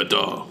 da, da, da,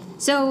 da.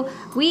 So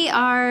we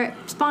are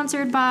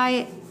sponsored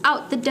by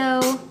Out the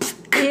Dough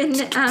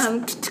in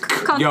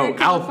Concord, Yo,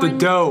 Out the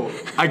Dough.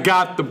 I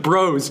got the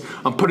bros.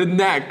 I'm putting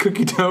that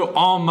cookie dough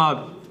on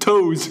my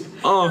toes.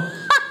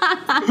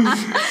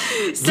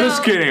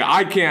 Just kidding.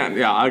 I can't.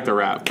 Yeah, I like to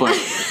rap, but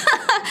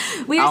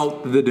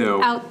Out the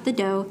Dough. Out the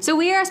Dough. So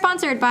we are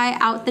sponsored by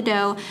Out the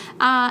Dough.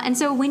 And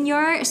so when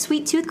your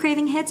sweet tooth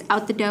craving hits,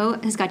 Out the Dough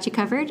has got you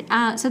covered.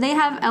 So they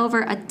have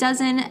over a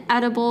dozen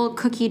edible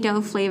cookie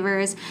dough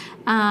flavors.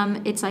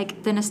 It's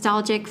like the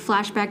nostalgic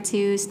flashback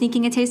to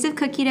sneaking a taste of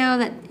cookie dough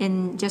that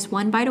in just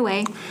one bite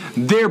away.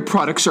 Their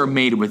products are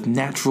made with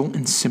natural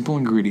and simple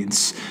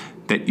ingredients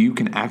that you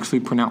can actually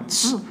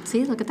pronounce. Oh,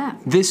 see, look at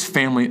that. This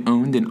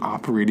family-owned and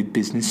operated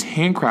business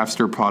handcrafts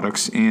their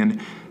products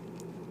and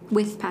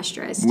with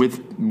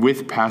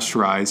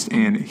pasteurized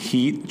and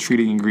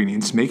heat-treated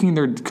ingredients, making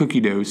their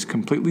cookie doughs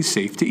completely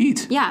safe to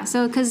eat. Yeah,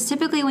 so because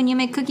typically when you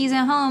make cookies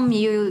at home,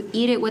 you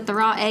eat it with the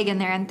raw egg in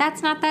there, and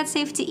that's not that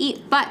safe to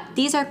eat. But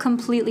these are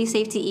completely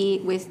safe to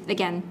eat with,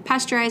 again,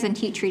 pasteurized and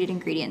heat-treated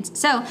ingredients.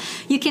 So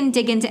you can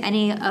dig into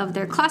any of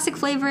their classic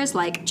flavors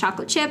like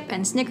chocolate chip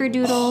and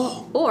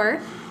snickerdoodle, or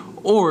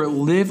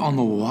live on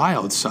the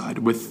wild side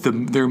with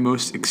their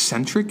most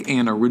eccentric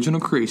and original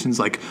creations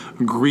like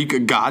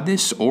Greek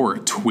Goddess or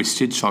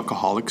Twisted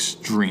Chocoholic's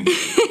Dream.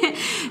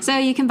 So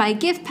you can buy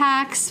gift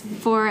packs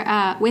for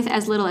with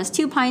as little as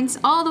 2 pints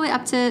all the way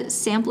up to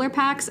sampler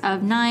packs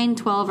of 9,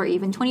 12, or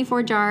even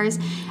 24 jars.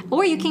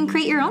 Or you can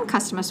create your own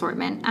custom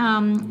assortment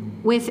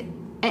with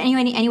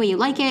any way you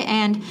like it.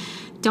 And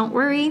don't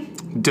worry.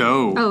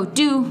 Dough. Oh,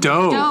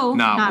 dough.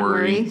 Not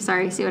worry.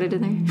 Sorry, see what I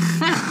did there?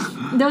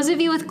 Those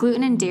of you with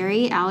gluten and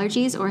dairy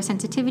allergies or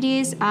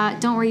sensitivities,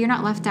 don't worry, you're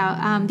not left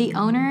out. The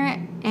owner,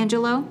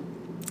 Angelo,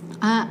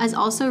 is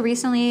also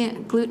recently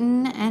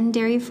gluten and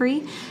dairy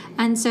free.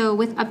 And so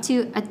with up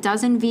to a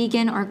dozen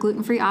vegan or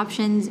gluten-free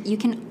options, you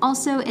can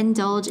also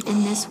indulge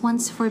in this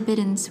once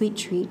forbidden sweet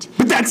treat.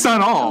 But that's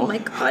not all. Oh my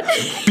God.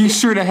 Be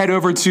sure to head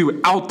over to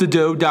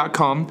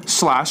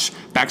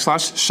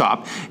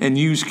outthedough.com/shop and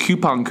use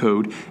coupon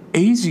code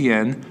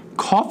AZN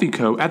Coffee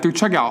Co. at their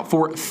checkout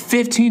for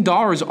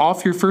 $15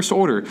 off your first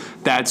order.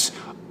 That's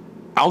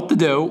Out the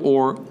Dough,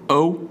 or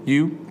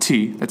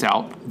OUT. That's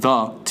out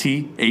the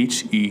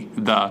THE,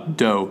 the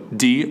dough,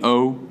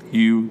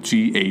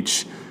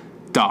 DOUGH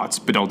dots,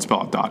 but don't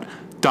spell it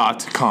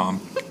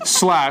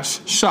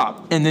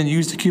 .com/shop, and then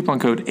use the coupon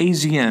code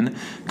AZN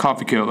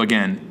Coffee Co.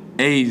 Again,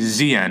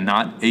 AZN,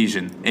 not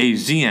Asian,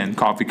 AZN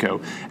Coffee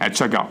Co. at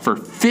checkout for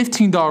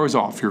 $15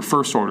 off your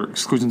first order.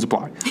 Exclusions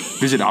apply.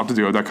 Visit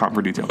outthedough.com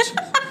for details.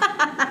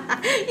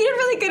 You did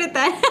really good at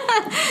that.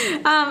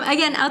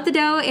 Again, Out the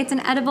Dough, it's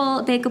an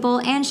edible,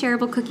 bakeable, and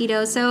shareable cookie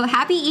dough. So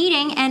happy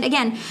eating. And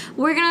again,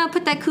 we're going to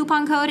put that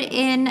coupon code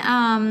in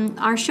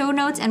our show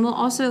notes, and we'll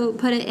also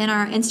put it in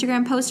our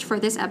Instagram post for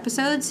this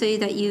episode so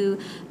that you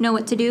know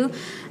what to do.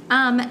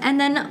 And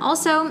then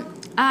also,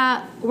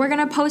 we're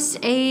going to post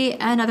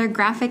another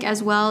graphic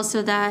as well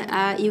so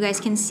that you guys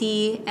can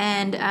see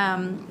and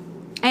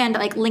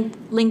like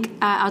link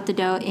Out the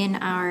Dough in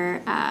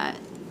our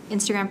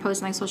Instagram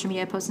posts and like social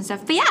media posts and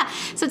stuff. But yeah,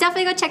 so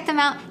definitely go check them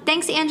out.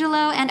 Thanks,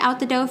 Angelo and Out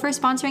the Dough, for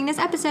sponsoring this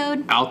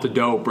episode. Out the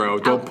dough, bro.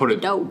 Don't put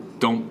it dough.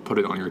 Don't put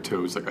it on your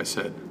toes, like I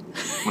said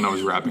when I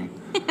was rapping.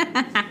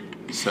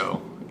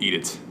 So eat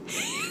it.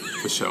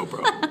 For show,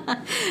 bro.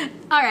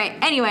 All right.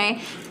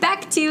 Anyway,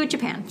 back to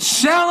Japan.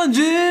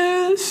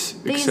 Challenges.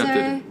 These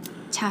are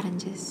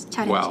challenges.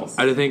 Wow.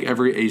 I think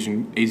every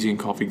Asian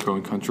coffee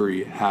growing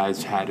country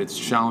has had its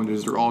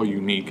challenges. They're all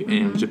unique,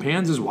 and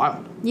Japan's is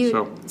wild.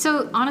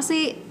 So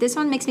honestly, this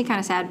one makes me kind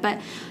of sad,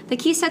 but the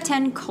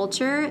Kisaten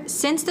culture,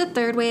 since the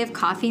third wave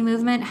coffee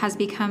movement, has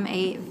become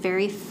a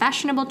very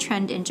fashionable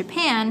trend in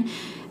Japan.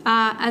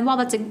 And while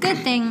that's a good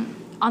thing,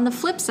 on the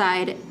flip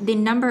side, the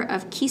number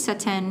of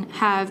Kisaten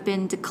have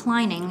been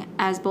declining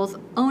as both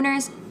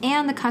owners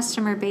and the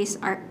customer base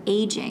are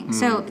aging.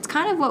 So it's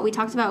kind of what we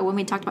talked about when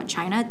we talked about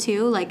China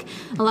too. Like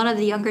a lot of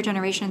the younger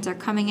generations are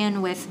coming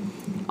in with,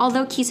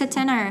 although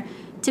Kisaten are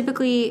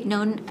typically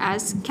known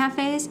as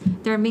cafes.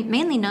 They're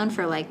mainly known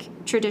for like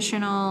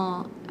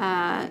traditional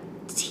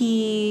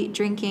tea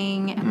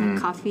drinking and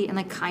like coffee and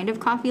like kind of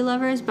coffee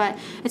lovers, but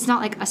it's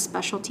not like a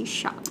specialty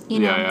shop. You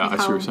know, yeah, like I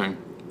see what you're saying.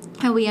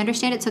 How we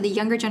understand it. So the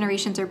younger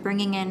generations are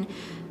bringing in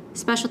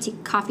specialty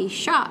coffee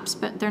shops,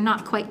 but they're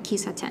not quite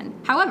Kisaten.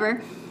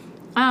 However,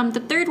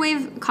 the third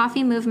wave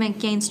coffee movement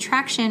gains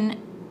traction.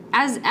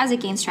 As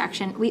it gains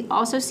traction, we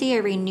also see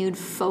a renewed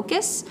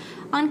focus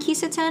on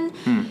Kisaten.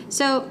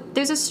 So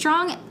there's a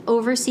strong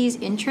overseas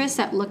interest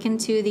that look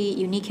into the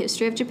unique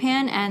history of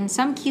Japan, and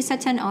some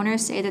Kisaten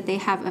owners say that they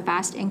have a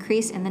vast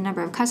increase in the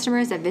number of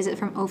customers that visit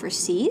from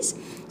overseas.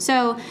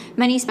 So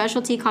many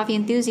specialty coffee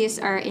enthusiasts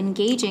are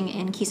engaging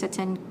in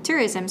Kisaten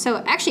tourism. So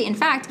actually, in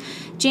fact,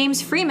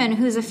 James Freeman,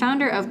 who's the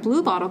founder of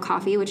Blue Bottle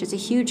Coffee, which is a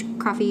huge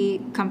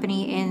coffee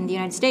company in the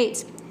United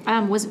States,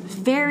 was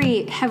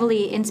very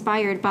heavily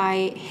inspired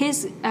by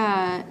his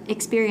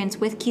experience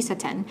with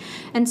Kisaten.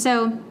 And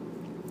so,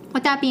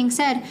 with that being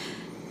said,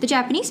 the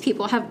Japanese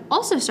people have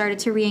also started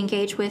to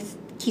re-engage with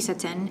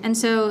Kisaten. And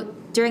so,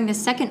 during the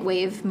second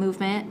wave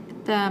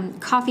movement, the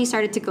coffee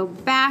started to go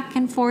back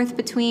and forth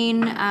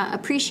between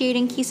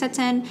appreciating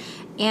Kisaten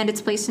and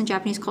its place in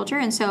Japanese culture.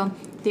 And so,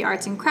 the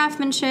arts and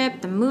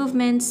craftsmanship, the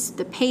movements,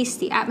 the pace,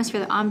 the atmosphere,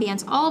 the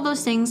ambience, all of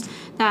those things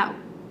that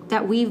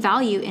we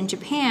value in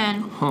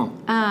Japan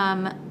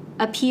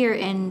appear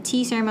in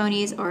tea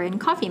ceremonies or in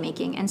coffee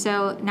making. And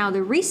so now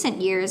the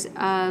recent years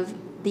of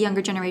the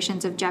younger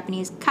generations of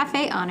Japanese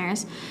cafe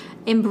owners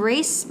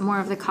embrace more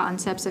of the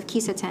concepts of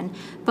Kisaten,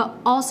 but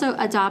also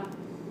adopt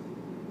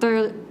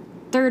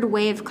third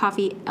wave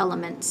coffee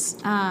elements.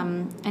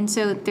 And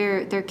so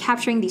they're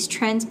capturing these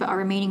trends, but are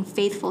remaining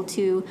faithful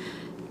to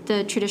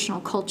the traditional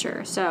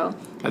culture. So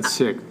that's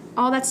sick.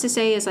 All that's to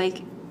say is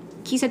like,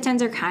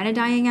 Kisatens are kind of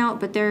dying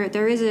out, but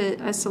there is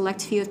a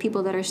select few of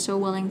people that are so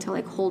willing to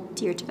like hold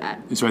dear to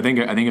that. So I think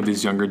if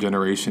this younger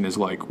generation is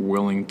like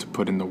willing to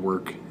put in the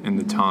work and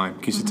the time,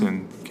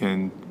 Kisaten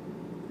can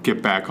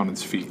get back on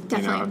its feet.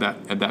 Definitely. You know,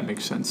 if that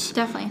makes sense.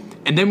 Definitely.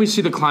 And then we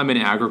see the climate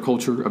and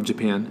agriculture of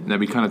Japan that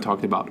we kind of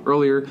talked about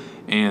earlier.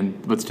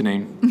 And what's the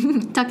name?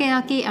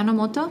 Takeaki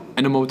Enomoto.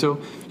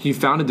 Enomoto. He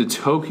founded the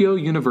Tokyo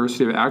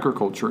University of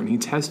Agriculture, and he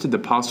tested the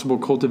possible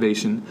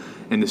cultivation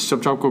in the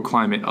subtropical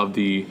climate of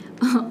the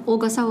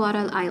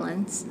Ogasawara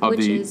Islands,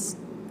 which is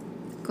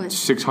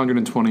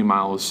 620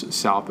 miles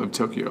south of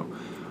Tokyo.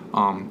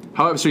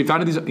 However, so he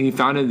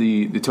founded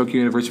the Tokyo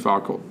University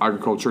of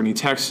Agriculture, and he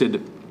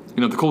tested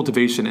the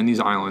cultivation in these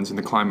islands and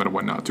the climate and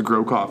whatnot to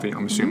grow coffee,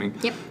 I'm assuming.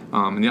 Yep.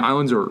 And the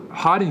islands are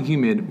hot and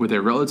humid with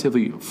a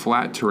relatively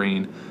flat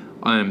terrain,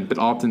 but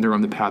often they're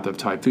on the path of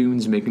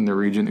typhoons, making the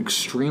region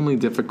extremely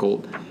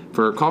difficult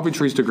for coffee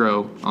trees to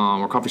grow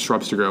or coffee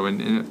shrubs to grow.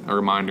 And a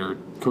reminder,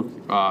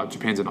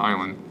 Japan's an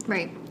island.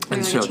 Right.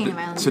 And so,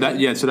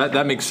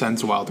 that makes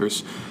sense while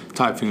there's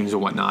typhoons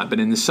and whatnot. But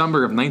in the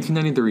summer of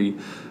 1993,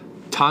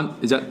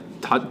 Tajiro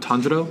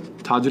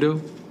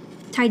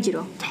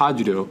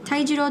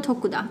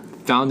Tokuda.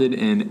 Founded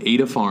in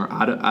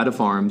Ada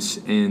Farms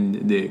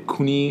in the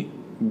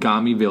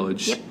Kunigami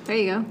village. Yep, there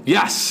you go.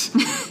 Yes!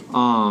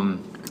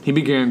 He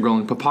began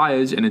growing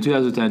papayas, and in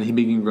 2010, he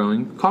began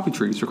growing coffee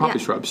trees or coffee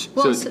shrubs.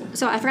 Well,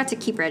 so I forgot to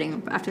keep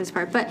writing after this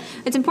part, but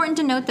it's important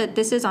to note that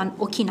this is on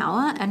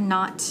Okinawa and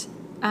not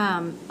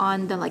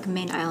on the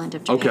main island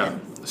of Japan. Okay.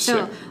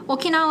 So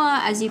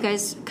Okinawa, as you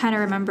guys kind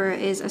of remember,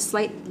 is a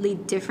slightly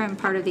different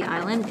part of the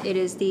island. It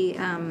is the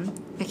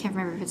I can't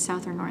remember if it's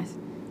south or north.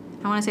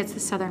 I want to say it's the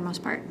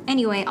southernmost part.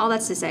 Anyway, all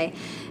that's to say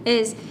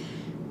is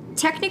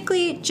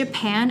technically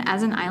Japan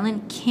as an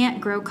island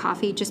can't grow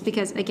coffee just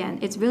because, again,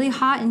 it's really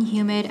hot and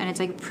humid and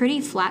it's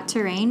pretty flat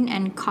terrain,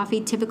 and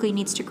coffee typically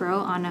needs to grow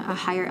on a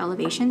higher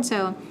elevation.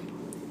 So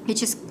it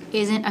just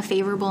isn't a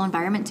favorable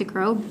environment to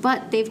grow,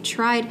 but they've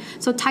tried.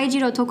 So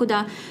Taijiro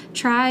Tokuda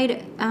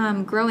tried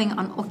growing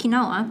on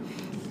Okinawa,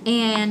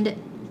 and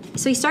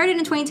so he started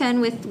in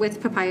 2010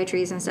 with papaya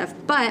trees and stuff,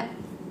 but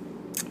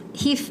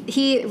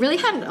he really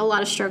had a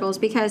lot of struggles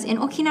because in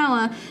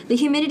Okinawa, the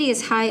humidity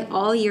is high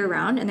all year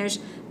round and there's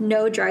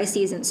no dry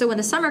season. So when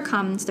the summer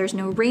comes, there's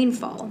no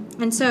rainfall.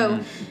 And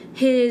so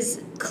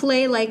his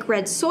clay-like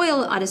red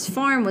soil at his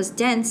farm was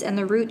dense and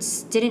the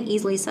roots didn't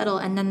easily settle,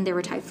 and then there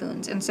were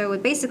typhoons. And so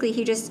basically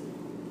he just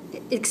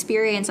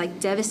experienced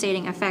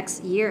devastating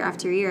effects year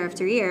after year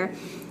after year,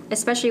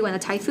 especially when the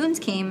typhoons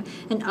came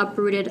and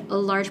uprooted a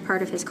large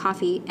part of his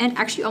coffee and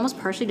actually almost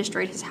partially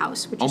destroyed his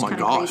house, which is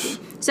kind of crazy.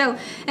 So,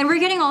 and we're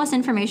getting all this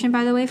information,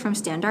 by the way, from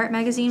Standard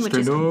magazine, which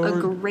is a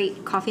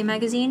great coffee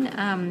magazine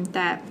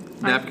that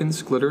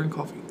napkins, glitter, and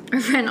coffee. Our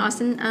friend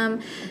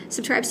Austin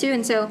subscribes to.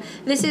 And so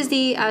this is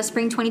the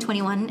spring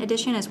 2021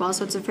 edition as well,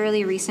 so it's a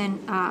fairly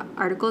recent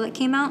article that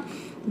came out.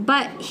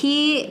 But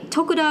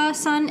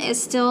Tokuda-san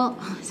is still,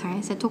 sorry,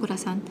 I said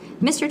Tokuda-san,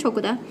 Mr.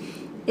 Tokuda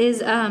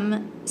is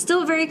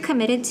still very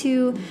committed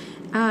to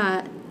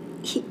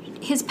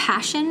his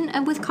passion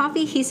with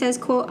coffee. He says,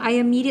 quote, "I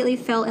immediately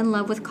fell in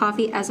love with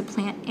coffee as a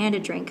plant and a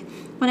drink.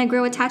 When I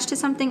grow attached to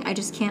something, I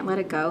just can't let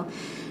it go.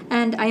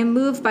 And I am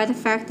moved by the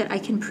fact that I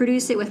can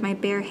produce it with my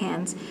bare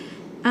hands.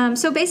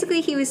 So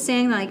basically, he was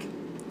saying like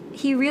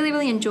he really,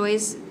 really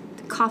enjoys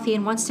coffee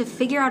and wants to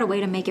figure out a way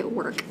to make it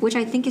work, which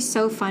I think is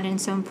so fun and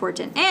so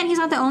important. And he's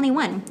not the only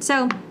one.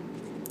 So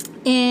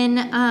in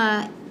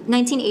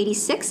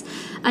 1986,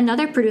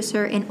 another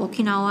producer in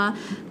Okinawa,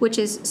 which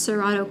is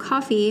Serato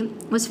Coffee,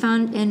 was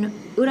found in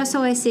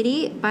Urasoe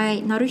City by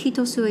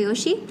Naruhito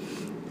Tsuyoshi,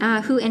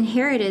 who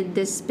inherited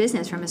this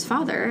business from his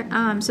father.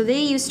 So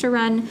they used to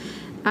run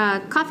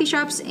coffee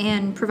shops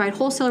and provide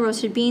wholesale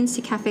roasted beans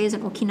to cafes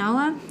in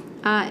Okinawa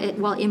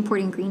while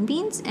importing green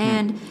beans.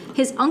 And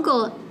his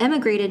uncle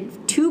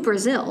emigrated to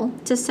Brazil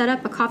to set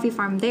up a coffee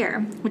farm there,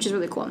 which is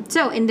really cool.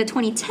 So in the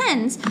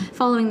 2010s,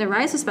 following the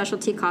rise of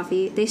specialty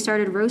coffee, they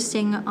started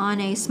roasting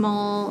on a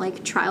small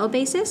like trial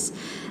basis,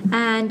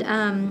 and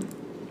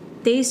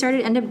they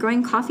end up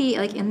growing coffee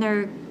like in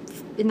their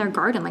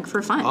garden, like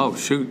for fun. Oh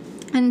shoot!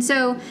 And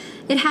so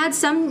it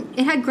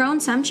had grown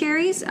some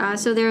cherries.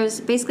 So there was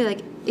basically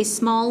like a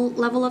small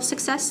level of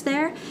success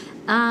there,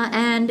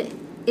 and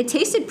it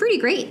tasted pretty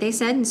great, they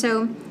said. And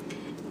so,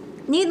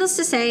 needless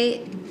to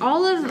say,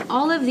 all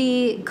of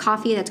the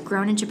coffee that's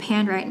grown in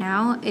Japan right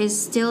now is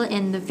still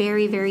in the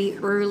very, very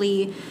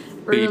early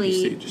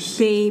baby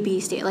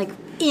stage, like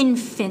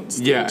infant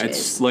stages. Yeah,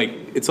 it's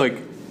like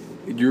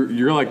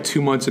you're like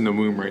 2 months in the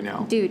womb right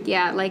now. Dude,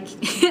 yeah, like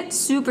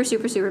super,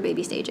 super, super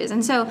baby stages.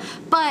 And so,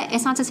 but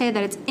it's not to say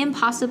that it's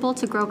impossible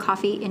to grow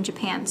coffee in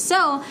Japan.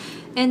 So,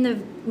 in the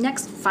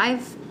next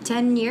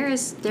 5-10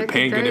 years, they're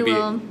very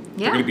well.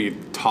 They're going to be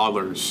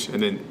toddlers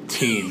and then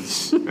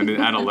teens and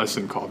then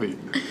adolescent coffee.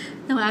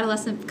 No,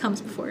 adolescent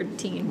comes before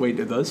teen. Wait,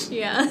 it does?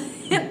 Yeah.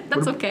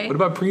 That's okay. What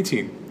about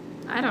preteen?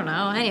 I don't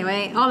know.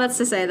 Anyway, all that's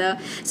to say, though.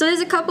 So there's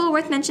a couple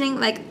worth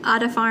mentioning, like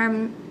Ada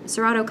Farm,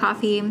 Serato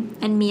Coffee,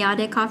 and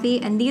Miyade Coffee.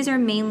 And these are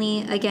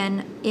mainly,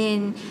 again,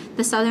 in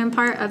the southern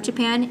part of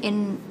Japan,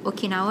 in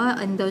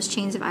Okinawa, and those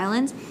chains of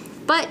islands.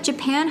 But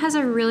Japan has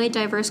a really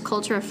diverse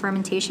culture of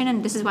fermentation,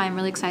 and this is why I'm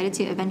really excited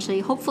to eventually,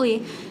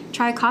 hopefully,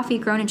 try coffee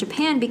grown in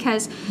Japan,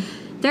 because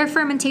their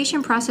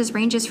fermentation process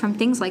ranges from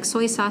things like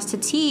soy sauce to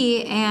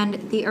tea,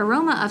 and the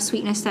aroma of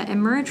sweetness that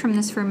emerge from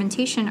this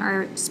fermentation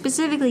are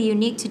specifically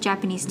unique to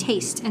Japanese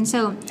taste. And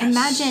so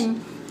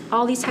imagine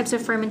all these types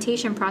of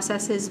fermentation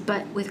processes,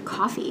 but with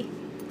coffee.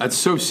 That's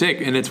so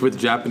sick, and it's with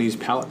Japanese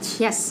palates.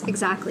 Yes,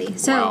 exactly.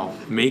 So wow,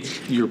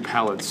 make your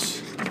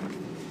palates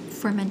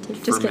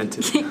fermented. Just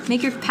kidding.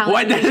 Make your palate.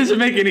 What? That doesn't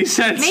make any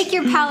sense. Make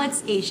your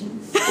palates Asian.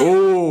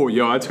 Oh,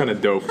 yo, that's kind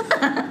of dope.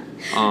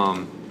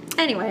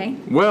 Anyway.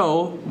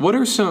 Well,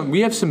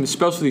 we have some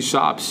specialty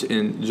shops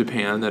in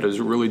Japan that is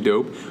really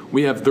dope.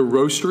 We have The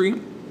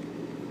Roastery,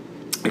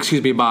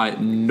 by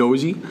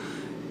Nozi.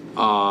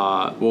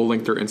 We'll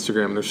link their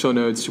Instagram in their show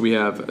notes. We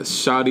have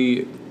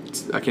Sadi,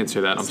 I can't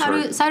say that, I'm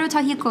sorry. Saru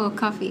Tahiko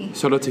Coffee.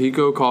 Saru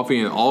Tahiko Coffee,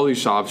 and all these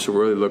shops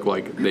really look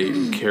like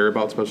they care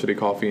about specialty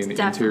coffee, and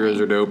the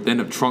interiors are dope.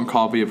 Then Trunk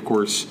Coffee, of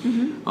course,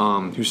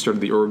 who started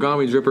the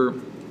Origami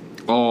Dripper.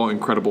 All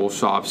incredible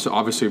shops.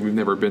 Obviously, we've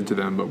never been to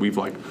them, but we've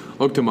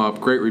looked them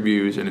up. Great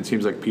reviews, and it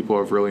seems like people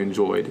have really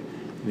enjoyed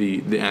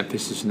the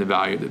emphasis and the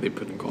value that they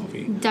put in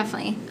coffee.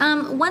 Definitely.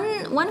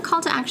 One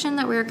call to action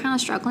that we're kind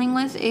of struggling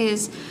with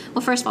is,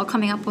 well, first of all,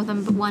 coming up with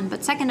one,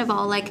 but second of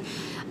all, I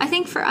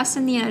think for us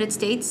in the United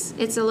States,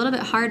 it's a little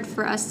bit hard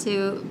for us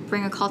to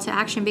bring a call to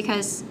action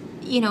because,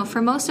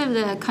 for most of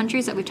the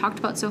countries that we've talked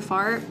about so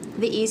far,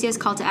 the easiest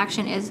call to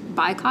action is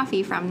buy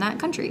coffee from that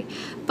country.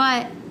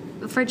 But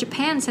for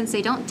Japan, since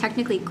they don't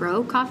technically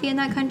grow coffee in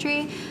that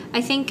country,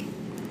 I think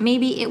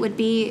maybe it would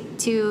be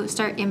to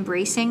start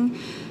embracing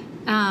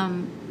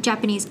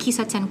Japanese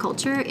kisaten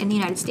culture in the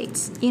United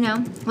States.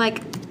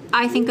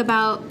 I think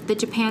about the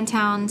Japan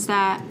towns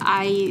that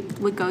I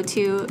would go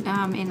to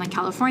in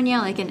California,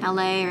 in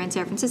LA or in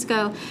San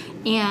Francisco,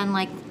 and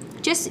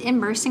just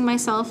immersing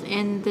myself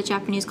in the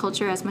Japanese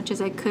culture as much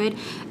as I could.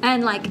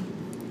 And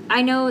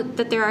I know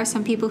that there are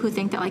some people who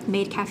think that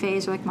maid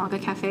cafes or manga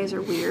cafes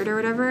are weird or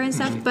whatever and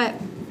stuff, but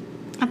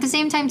at the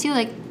same time too,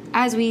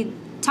 as we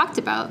talked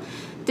about,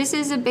 this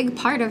is a big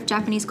part of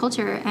Japanese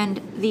culture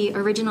and the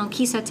original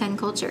kisaten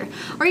culture.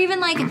 Or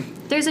even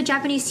there's a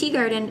Japanese tea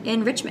garden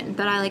in Richmond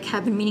that I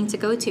have been meaning to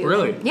go to.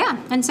 Really?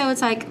 Yeah. And so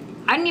it's I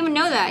didn't even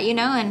know that,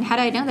 and had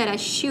I known that,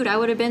 I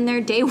would have been there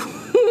day one,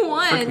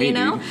 Dude.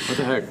 What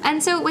the heck?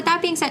 And so with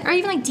that being said, or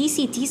even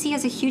DC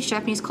has a huge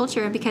Japanese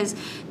culture because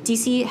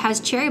DC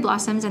has cherry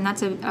blossoms, and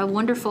that's a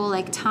wonderful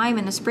time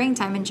in the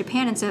springtime in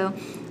Japan. And so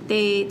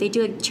they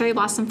do cherry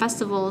blossom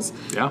festivals,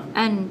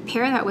 and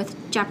pair that with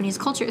Japanese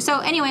culture. So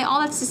anyway,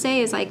 all that's to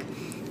say is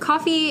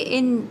coffee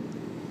in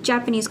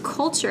Japanese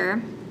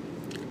culture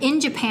in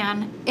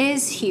Japan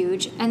is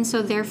huge, and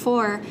so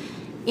therefore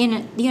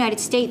in the United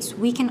States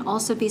we can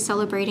also be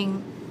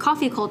celebrating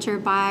coffee culture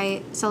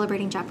by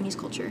celebrating Japanese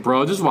culture.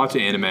 Bro, just watch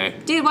anime.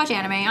 Dude, watch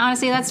anime.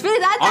 Honestly, that's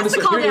the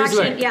call to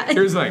action. Yeah.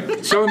 Here's the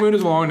thing. Sailor Moon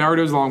is long,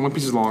 Naruto is long, One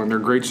Piece is long. They're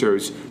great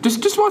shows.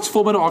 Just watch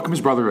Full Metal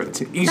Alchemist Brotherhood.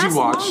 It's an easy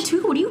watch. That's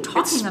long too. What are you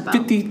talking about?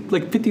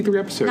 53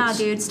 episodes. Nah,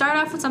 dude. Start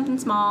off with something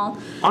small.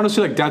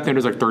 Honestly, Death Note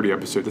is 30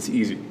 episodes. That's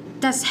easy.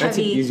 That's heavy. That's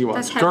an easy watch.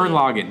 That's heavy. Gurren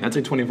Lagann. That's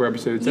 24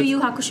 episodes. Yu Yu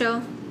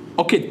Hakusho.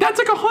 Okay, that's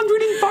like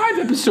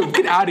 105 episodes.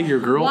 Get out of here,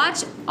 girl.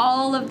 Watch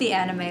all of the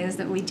animes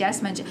that we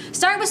just mentioned.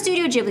 Start with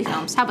Studio Ghibli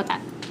films. How about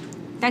that?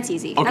 That's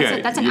easy.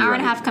 Okay, that's an hour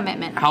and a half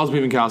commitment. Howl's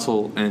Moving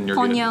Castle, and you're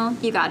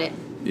Ponyo, you got it.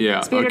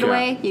 Yeah. Spirited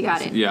Away, you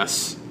got it.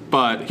 Yes.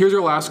 But here's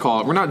our last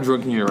call. We're not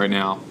drinking it right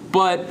now,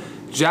 but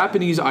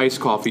Japanese iced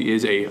coffee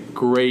is a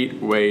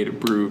great way to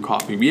brew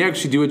coffee. We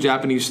actually do a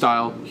Japanese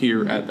style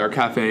here at our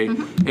cafe,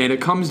 and it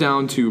comes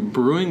down to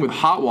brewing with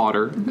hot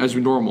water as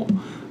normal,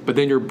 but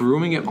then you're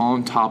brewing it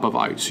on top of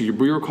ice. So you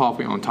brew your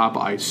coffee on top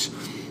of ice.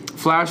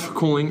 Flash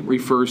cooling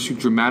refers to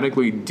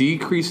dramatically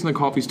decreasing the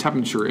coffee's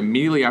temperature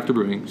immediately after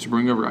brewing, so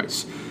brewing over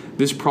ice.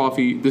 This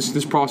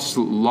process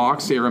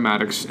locks the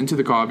aromatics into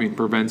the coffee and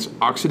prevents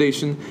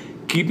oxidation,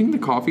 keeping the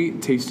coffee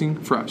tasting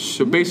fresh.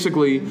 So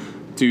basically,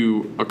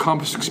 to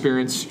accomplish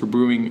experience, you're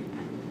brewing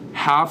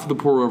half the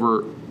pour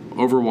over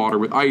water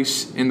with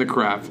ice in the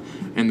carafe,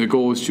 and the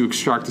goal is to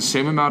extract the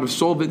same amount of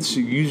solvents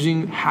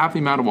using half the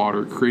amount of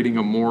water, creating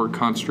a more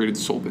concentrated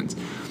solvent.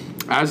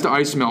 As the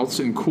ice melts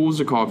and cools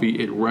the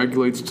coffee, it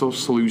regulates the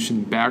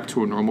solution back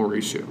to a normal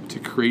ratio to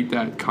create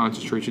that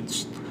concentrated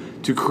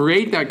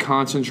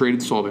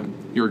solvent.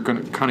 You're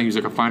going to kind of use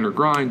like a finer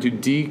grind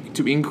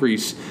to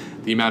increase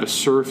the amount of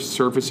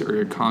surface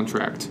area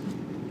contact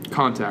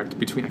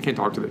between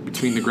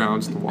the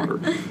grounds and the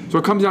water. So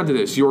it comes down to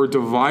this: you're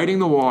dividing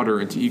the water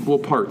into equal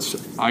parts,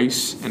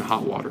 ice and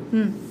hot water.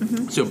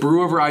 Mm-hmm. So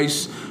brew over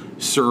ice,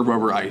 serve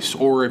over ice,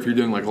 or if you're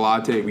doing like a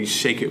latte, we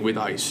shake it with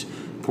ice,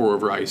 pour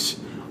over ice.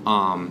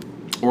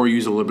 Or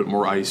use a little bit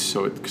more ice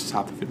so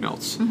half of it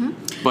melts. Mm-hmm.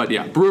 But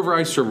yeah, brew over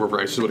ice, serve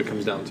over ice is what it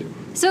comes down to.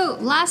 So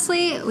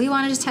lastly, we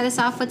want to just tie this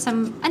off with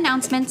some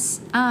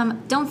announcements.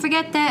 Don't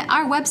forget that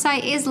our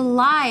website is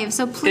live,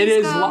 so please It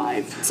is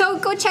live. So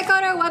go check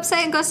out our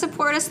website and go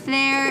support us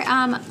there.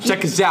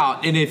 Check us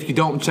out, and if you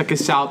don't check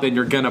us out, then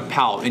you're gonna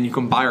pout, and you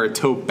can buy our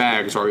tote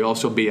bags, or you'll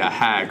also be a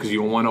hag because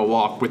you want to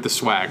walk with the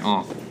swag.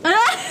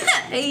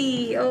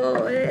 Hey,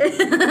 oh.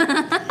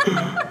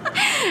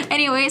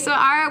 Anyway, so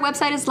our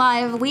website is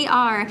live. We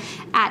are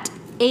at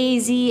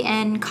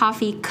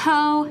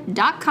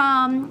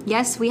azncoffeeco.com.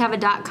 Yes, we have a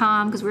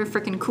 .com because we're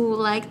freaking cool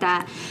like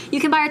that. You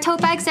can buy our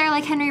tote bags there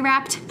like Henry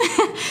rapped.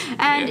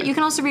 And you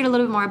can also read a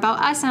little bit more about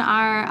us and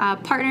our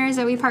partners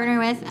that we partner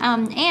with.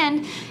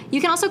 And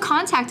you can also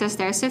contact us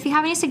there. So if you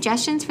have any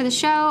suggestions for the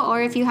show, or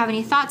if you have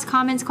any thoughts,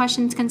 comments,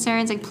 questions,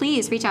 concerns, like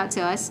please reach out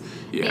to us.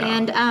 Yeah.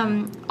 And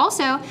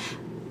also,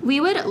 we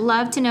would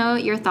love to know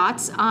your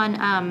thoughts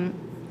on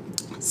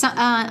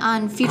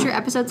future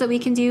episodes that we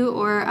can do,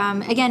 or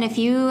again, if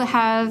you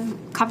have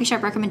coffee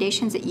shop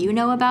recommendations that you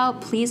know about,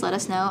 please let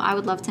us know. I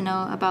would love to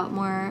know about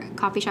more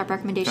coffee shop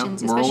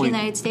recommendations, especially in the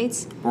United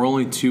States. We're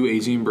only 2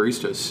 Asian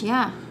baristas.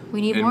 Yeah,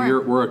 we need and more.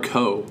 And we're a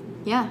co.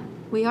 Yeah,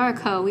 we are a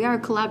co. We are a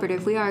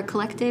collaborative. We are a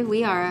collective.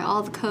 We are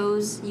all the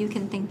co's you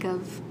can think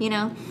of, you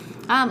know.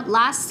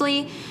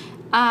 Lastly,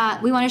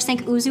 we want to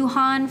thank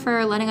Uzuhan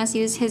for letting us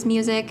use his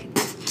music.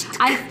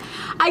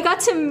 I got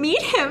to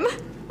meet him,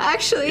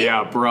 actually.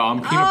 Yeah, bro,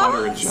 I'm peanut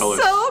butter and jealous.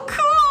 So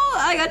cool.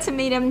 I got to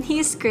meet him.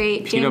 He's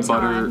great. Peanut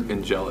butter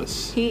and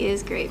jealous. He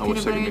is great.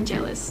 Peanut butter and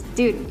jealous.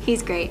 Dude,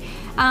 he's great.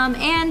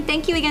 And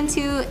thank you again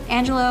to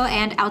Angelo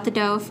and Out the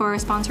Dough for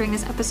sponsoring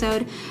this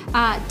episode.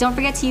 Don't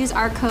forget to use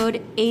our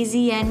code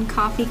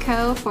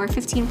AZNCoffeeCo for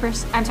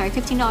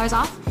 $15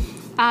 off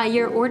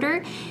your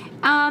order.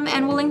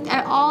 And we'll link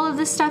all of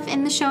this stuff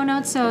in the show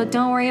notes, so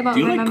don't worry about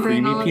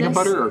remembering all of this. Do you like creamy peanut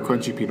butter or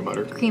crunchy peanut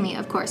butter? Creamy,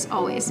 of course,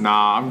 always.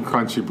 Nah, I'm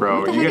crunchy,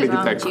 bro. You gotta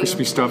get that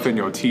crispy stuff in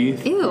your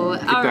teeth. Ew,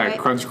 get that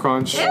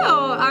crunch. Ew,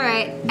 all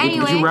right.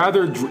 Anyway. Would you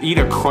rather eat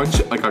a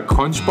crunch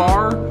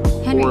bar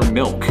or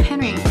milk?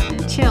 Henry,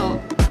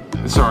 chill.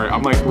 Sorry,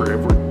 I'm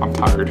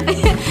tired.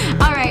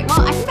 All right,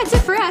 well, I think that's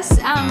it for us.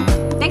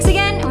 Thanks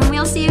again, and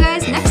we'll see you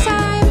guys next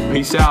time.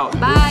 Peace out.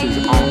 Bye.